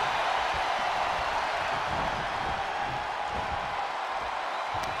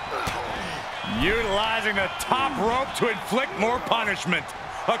 Utilizing the top rope to inflict more punishment.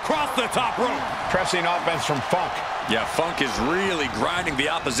 Across the top rope. Pressing offense from Funk. Yeah, Funk is really grinding the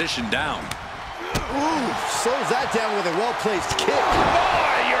opposition down. Ooh, slows that down with a well-placed kick.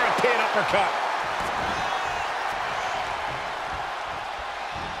 Oh, a European uppercut.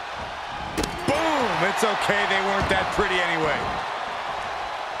 Boom! It's okay, they weren't that pretty anyway.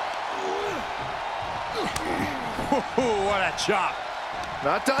 What a chop.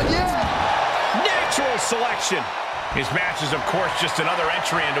 Not done yet. Natural selection. His match is, of course, just another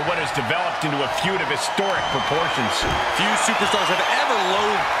entry into what has developed into a feud of historic proportions. Few superstars have ever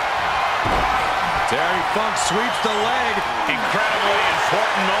loathed. Terry Funk sweeps the leg. Incredibly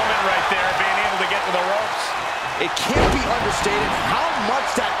important moment right there, being able to get to the ropes. It can't be understated how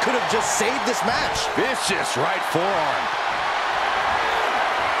much that could have just saved this match. Vicious right forearm.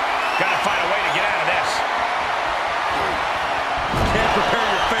 Gotta find a way to get out of this. Can't prepare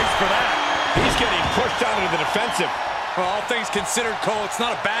your face for that. He's getting pushed down into the defensive. Well, all things considered, Cole, it's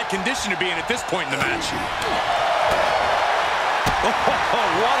not a bad condition to be in at this point in the match. Oh,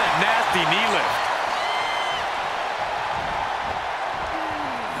 what a nasty knee lift.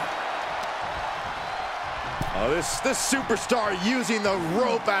 Oh, this superstar using the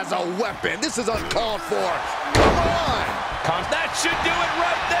rope as a weapon. This is uncalled for. Come on! That should do it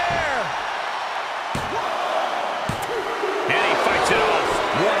right there. And he fights it off.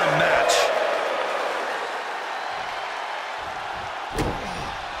 What a match.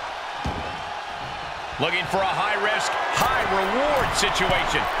 Looking for a high-risk, high-reward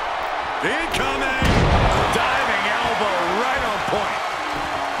situation. Incoming. Diving elbow right on point.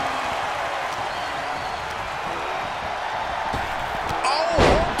 Oh,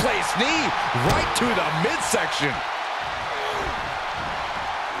 home place knee right to the midsection.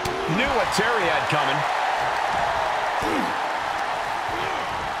 Knew what Terry had coming.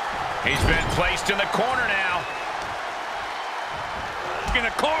 He's been placed in the corner now. In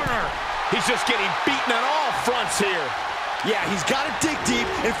the corner. He's just getting beaten on all fronts here. Yeah, he's got to dig deep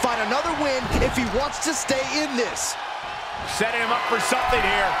and find another win if he wants to stay in this. Setting him up for something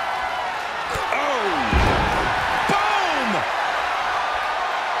here. Oh! Boom!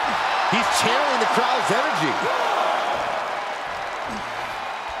 He's channeling the crowd's energy.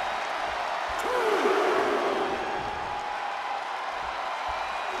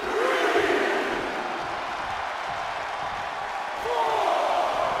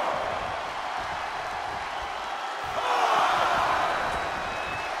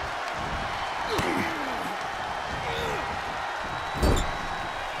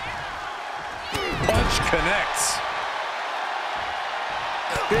 Connects.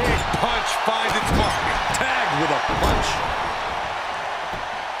 Big punch finds its mark. Tagged with a punch.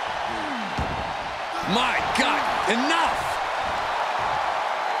 My God, enough!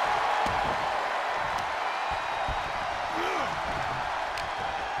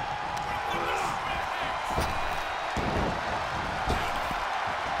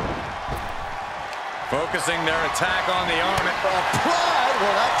 Focusing their attack on the arm. Applied.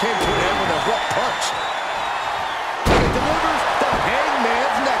 Well, that came to an end with a rough punch. Delivers the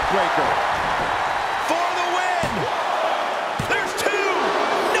Hangman's neckbreaker. For the win! There's two!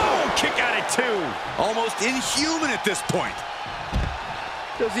 No! Kick out at two! Almost inhuman at this point.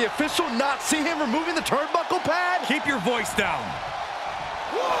 Does the official not see him removing the turnbuckle pad? Keep your voice down.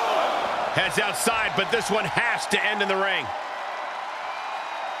 Heads outside, but this one has to end in the ring.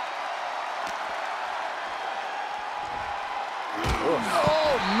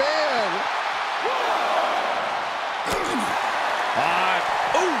 Oh, man.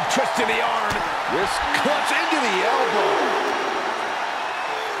 Twist to the arm. This clutch into the elbow.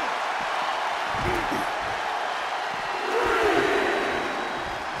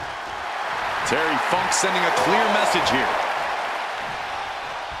 Terry Funk sending a clear message here.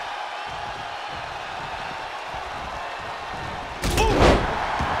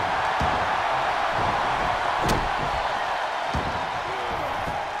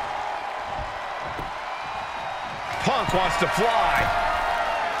 Punk wants to fly.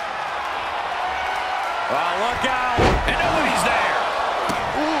 Look out. And nobody's there.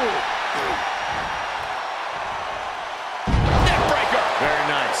 Ooh. Neckbreaker. Very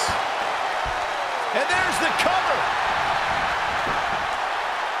nice. And there's the cover.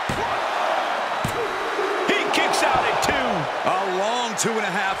 He kicks out at two. A long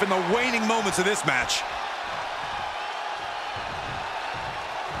 2.5 in the waning moments of this match.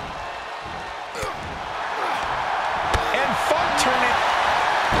 And Funk turn it.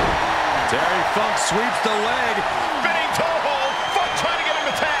 Terry Funk sweeps the leg. Spinning toe hold. Funk trying to get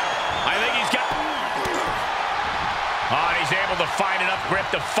him to tap. I think he's got... Oh, and he's able to find enough grip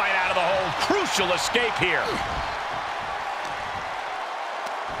to fight out of the hold. Crucial escape here.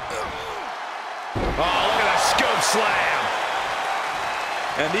 Oh, look at that scoop slam.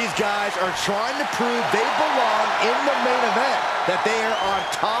 And these guys are trying to prove they belong in the main event, that they are on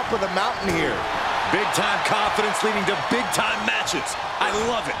top of the mountain here. Big-time confidence leading to big-time matches. I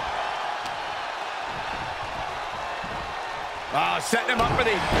love it. Oh, setting him up for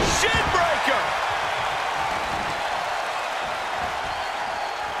the shin breaker.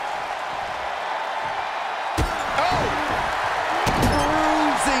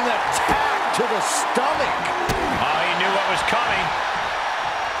 the stomach. Oh, he knew what was coming.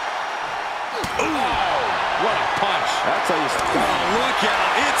 Oh, what a punch. That's how you stop. Oh, look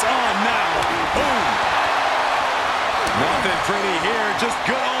out. It's on now. Boom. Nothing pretty here. Just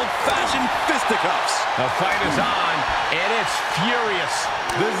good old-fashioned fisticuffs. The fight is on, and it's furious.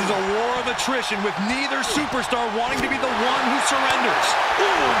 This is a war of attrition with neither superstar wanting to be the one who surrenders.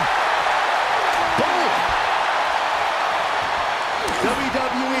 Boom. Boom.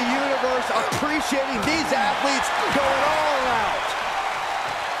 WWE Universe appreciating these athletes going all out.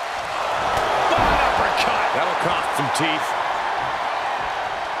 What an uppercut. That'll cost some teeth.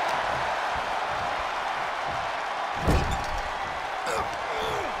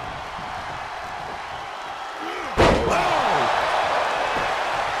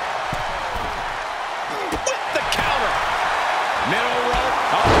 Middle rope.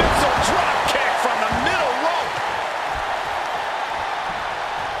 Oh, missile drop kick from the middle rope.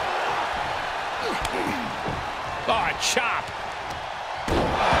 Oh, a chop.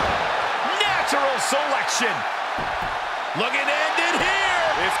 Natural selection. Looking to end it here.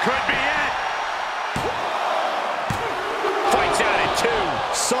 This could be it. Fights out at 2.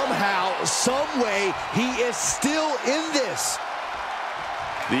 Somehow, some way, he is still in this.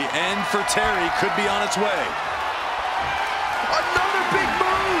 The end for Terry could be on its way. Another big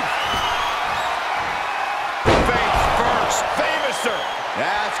move. Face first. Famouser.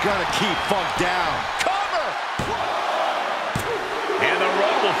 That's gonna keep Funk down. Cover. And the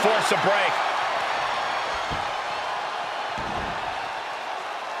rope will force a break.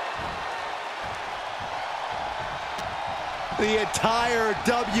 The entire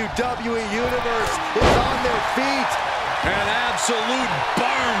WWE Universe is on their feet. An absolute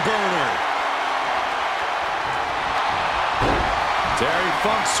barn burner. Terry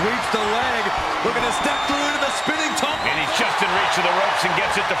Funk sweeps the leg, looking to step through into the spinning top. And he's just in reach of the ropes and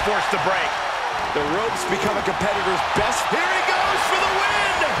gets it to force the break. The ropes become a competitor's best. Here he goes for the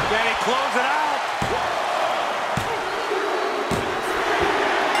win! Can he close it out?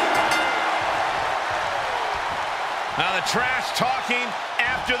 Now the trash talking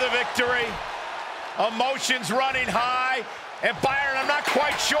after the victory. Emotions running high. And Byron, I'm not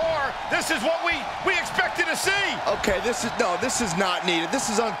quite sure this is what we expected to see. Okay, this is not needed. This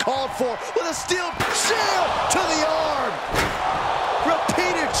is uncalled for with a steel shield to the arm.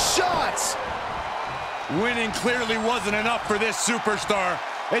 Repeated shots. Winning clearly wasn't enough for this superstar.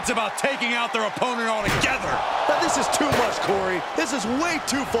 It's about taking out their opponent altogether. Now this is too much, Corey. This is way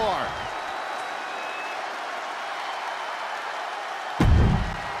too far.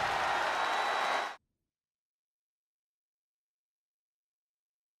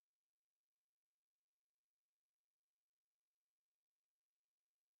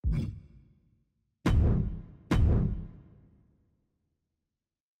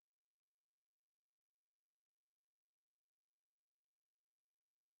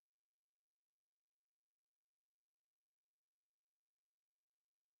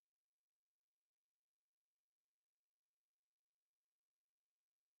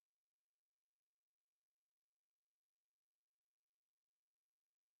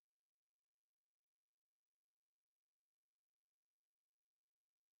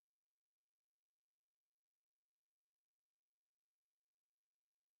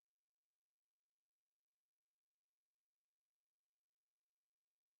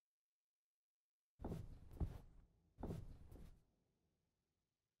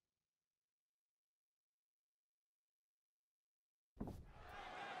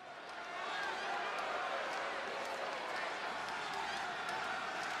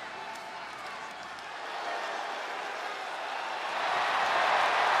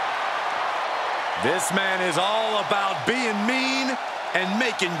 This man is all about being mean and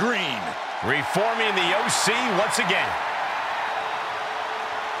making green. Reforming the OC once again.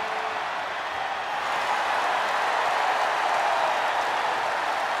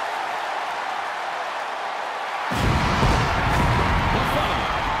 The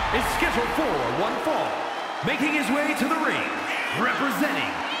following is scheduled for one fall. Making his way to the ring, representing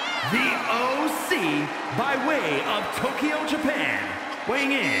the OC by way of Tokyo, Japan.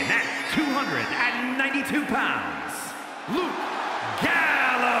 Weighing in at 292 pounds, Luke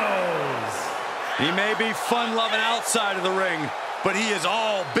Gallows. He may be fun-loving outside of the ring, but he is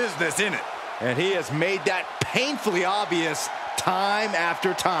all business in it. And he has made that painfully obvious time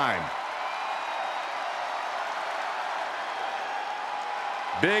after time.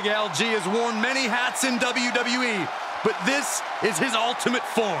 Big LG has worn many hats in WWE, but this is his ultimate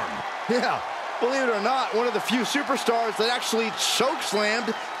form. Yeah, believe it or not, one of the few superstars that actually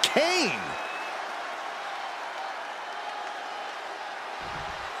chokeslammed Kane.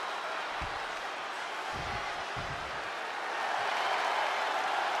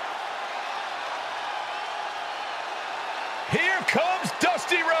 comes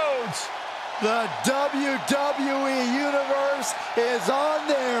Dusty Rhodes. The WWE Universe is on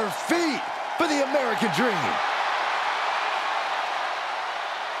their feet for the American Dream.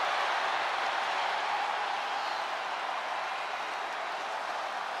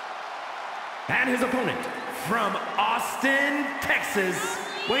 And his opponent from Austin, Texas,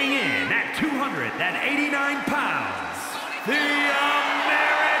 weighing in at 289 pounds, the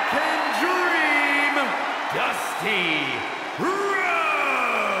American Dream, Dusty Rhodes.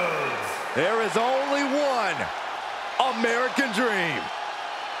 There is only one American Dream.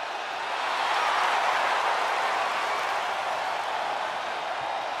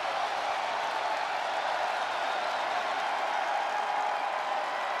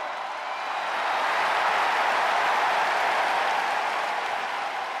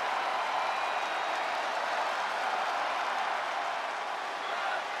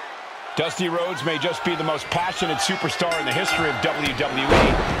 Dusty Rhodes may just be the most passionate superstar in the history of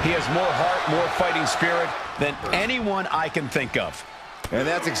WWE. He has more heart, more fighting spirit than anyone I can think of. And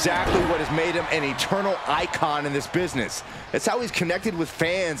that's exactly what has made him an eternal icon in this business. It's how he's connected with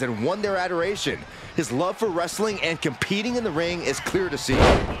fans and won their adoration. His love for wrestling and competing in the ring is clear to see.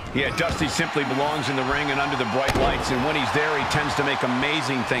 Yeah, Dusty simply belongs in the ring and under the bright lights, and when he's there, he tends to make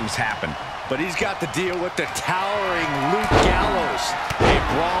amazing things happen. But he's got to deal with the towering Luke Gallows, a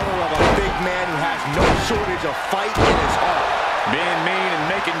brawler of a big man who has no shortage of fight in his heart. Being mean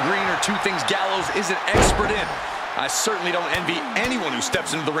and making green are two things Gallows isn't expert in. I certainly don't envy anyone who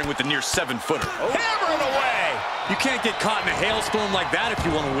steps into the ring with a near 7-footer. Oh. Hammering away! You can't get caught in a hailstorm like that if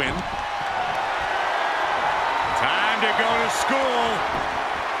you want to win. Time to go to school.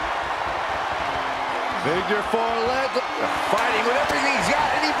 Figure 4 leg, fighting with everything he's got,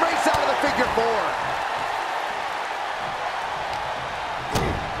 and he breaks out of the figure 4.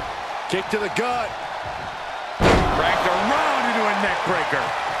 Kick to the gut. Cranked around into a neck breaker.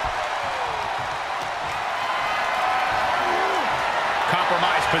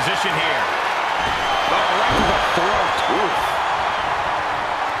 Compromised position here. Oh, right to the throat. Oof.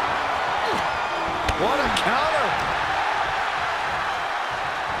 What a counter.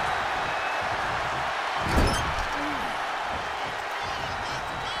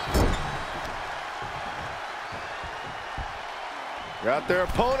 Got their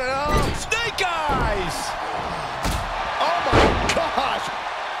opponent up. Snake eyes! Oh my gosh!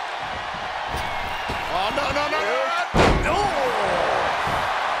 Oh no, no, no, no!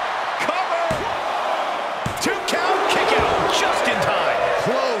 Cover! 2 count, kick out just in time.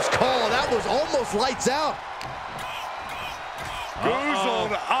 Close call. That was almost lights out.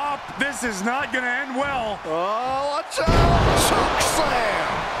 Goozled up. This is not going to end well. Oh, watch out! Choke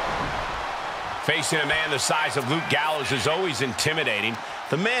slam! Facing a man the size of Luke Gallows is always intimidating.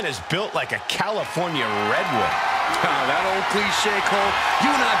 The man is built like a California redwood. That old cliche, Cole. You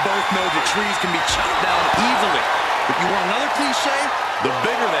and I both know that trees can be chopped down easily. If you want another cliche, the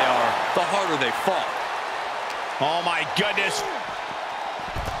bigger they are, the harder they fall. Oh my goodness.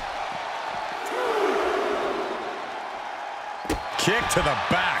 Kick to the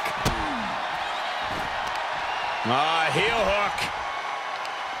back. Heel hook.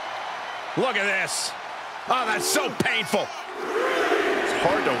 Look at this. Oh, that's so painful. It's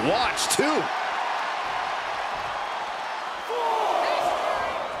hard to watch, too.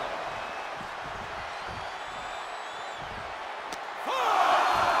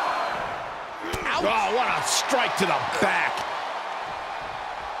 Oh, what a strike to the back.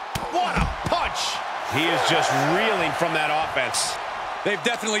 What a punch. He is just reeling from that offense. They've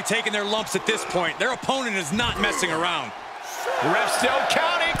definitely taken their lumps at this point. Their opponent is not messing around. The ref still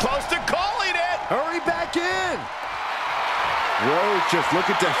counting, close to calling it. Hurry back in. Rhodes just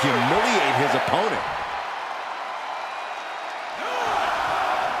looking to humiliate his opponent.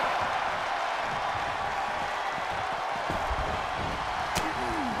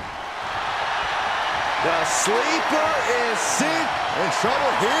 The sleeper is sink. In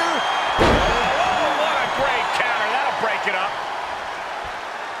trouble here. Oh, what a great counter. That'll break it up.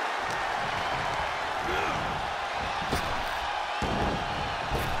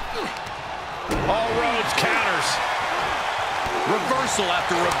 All Rhodes counters. Reversal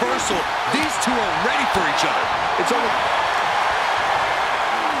after reversal. These two are ready for each other. It's over.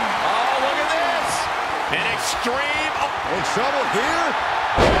 Oh, look at this. An extreme. Oh. In trouble here.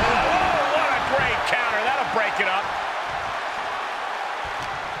 Oh, what a great counter. That'll break it up.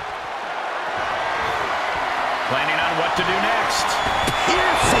 Planning on what to do next.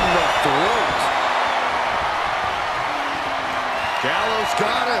 Piercing the throat. Gallows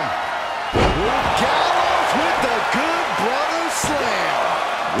got him. Luke Gallows with the good brother slam.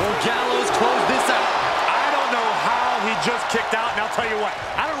 Will Gallows close this out? I don't know how he just kicked out, and I'll tell you what,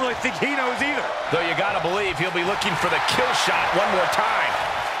 I don't really think he knows either. Though you gotta believe he'll be looking for the kill shot one more time.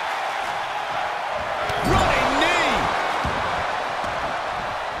 Running knee.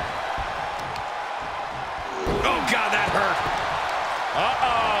 Oh, God, that hurt.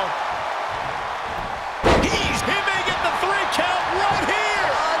 Uh-oh. He may get the 3 count right here.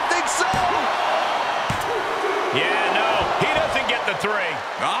 I think so. Yeah, no, he doesn't get the 3.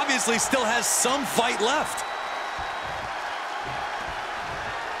 Obviously still has some fight left.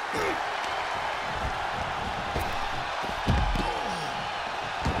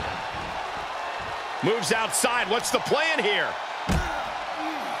 Moves outside. What's the plan here?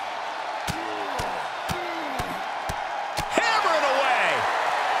 Hammer it away.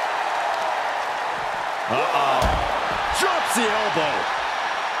 Uh-oh. Drops the elbow.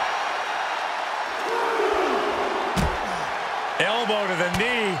 Elbow to the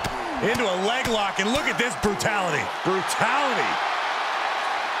knee, into a leg lock, and look at this brutality. Brutality.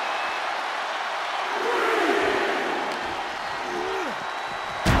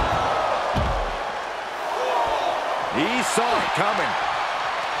 He saw it coming.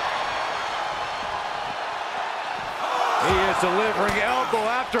 He is delivering elbow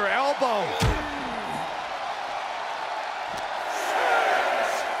after elbow.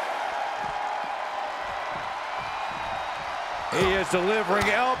 He is delivering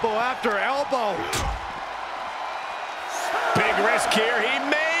elbow after elbow. Big risk here. He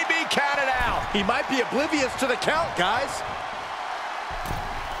may be counted out. He might be oblivious to the count, guys.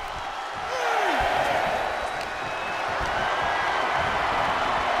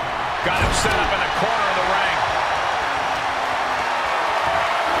 Got him set up in the corner of the ring.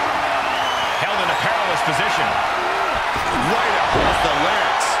 Held in a perilous position. Right across the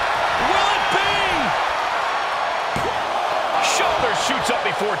larynx. Will it be? Shoulder shoots up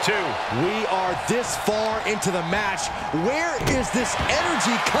before 2. We are this far into the match. Where is this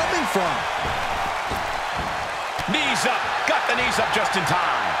energy coming from? Knees up. Got the knees up just in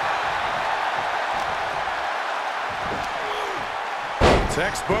time.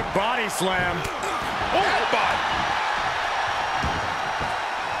 Textbook body slam. Oh, my.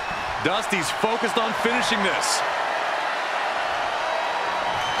 Dusty's focused on finishing this.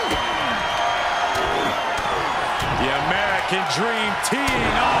 The American Dream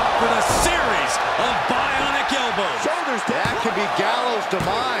teeing off with a series of bionic elbows. Shoulders down. That could be Gallows'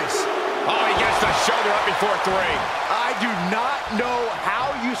 demise. Oh, he gets the shoulder up before 3. I do not know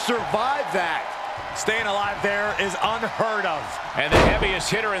how you survive that. Staying alive there is unheard of. And the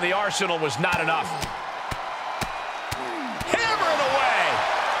heaviest hitter in the arsenal was not enough. Hammer it away.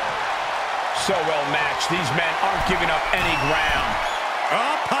 So well matched. These men aren't giving up any ground.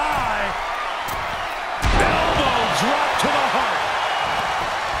 Up high. Elbow drop to the heart.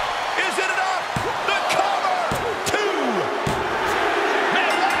 Is it enough? The cover. 2.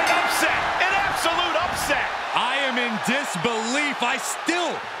 Man, what an upset. An absolute upset. I am in disbelief. I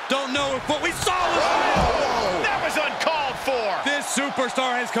still don't know if what we saw was... That was uncalled for. This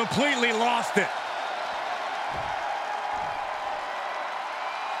superstar has completely lost it.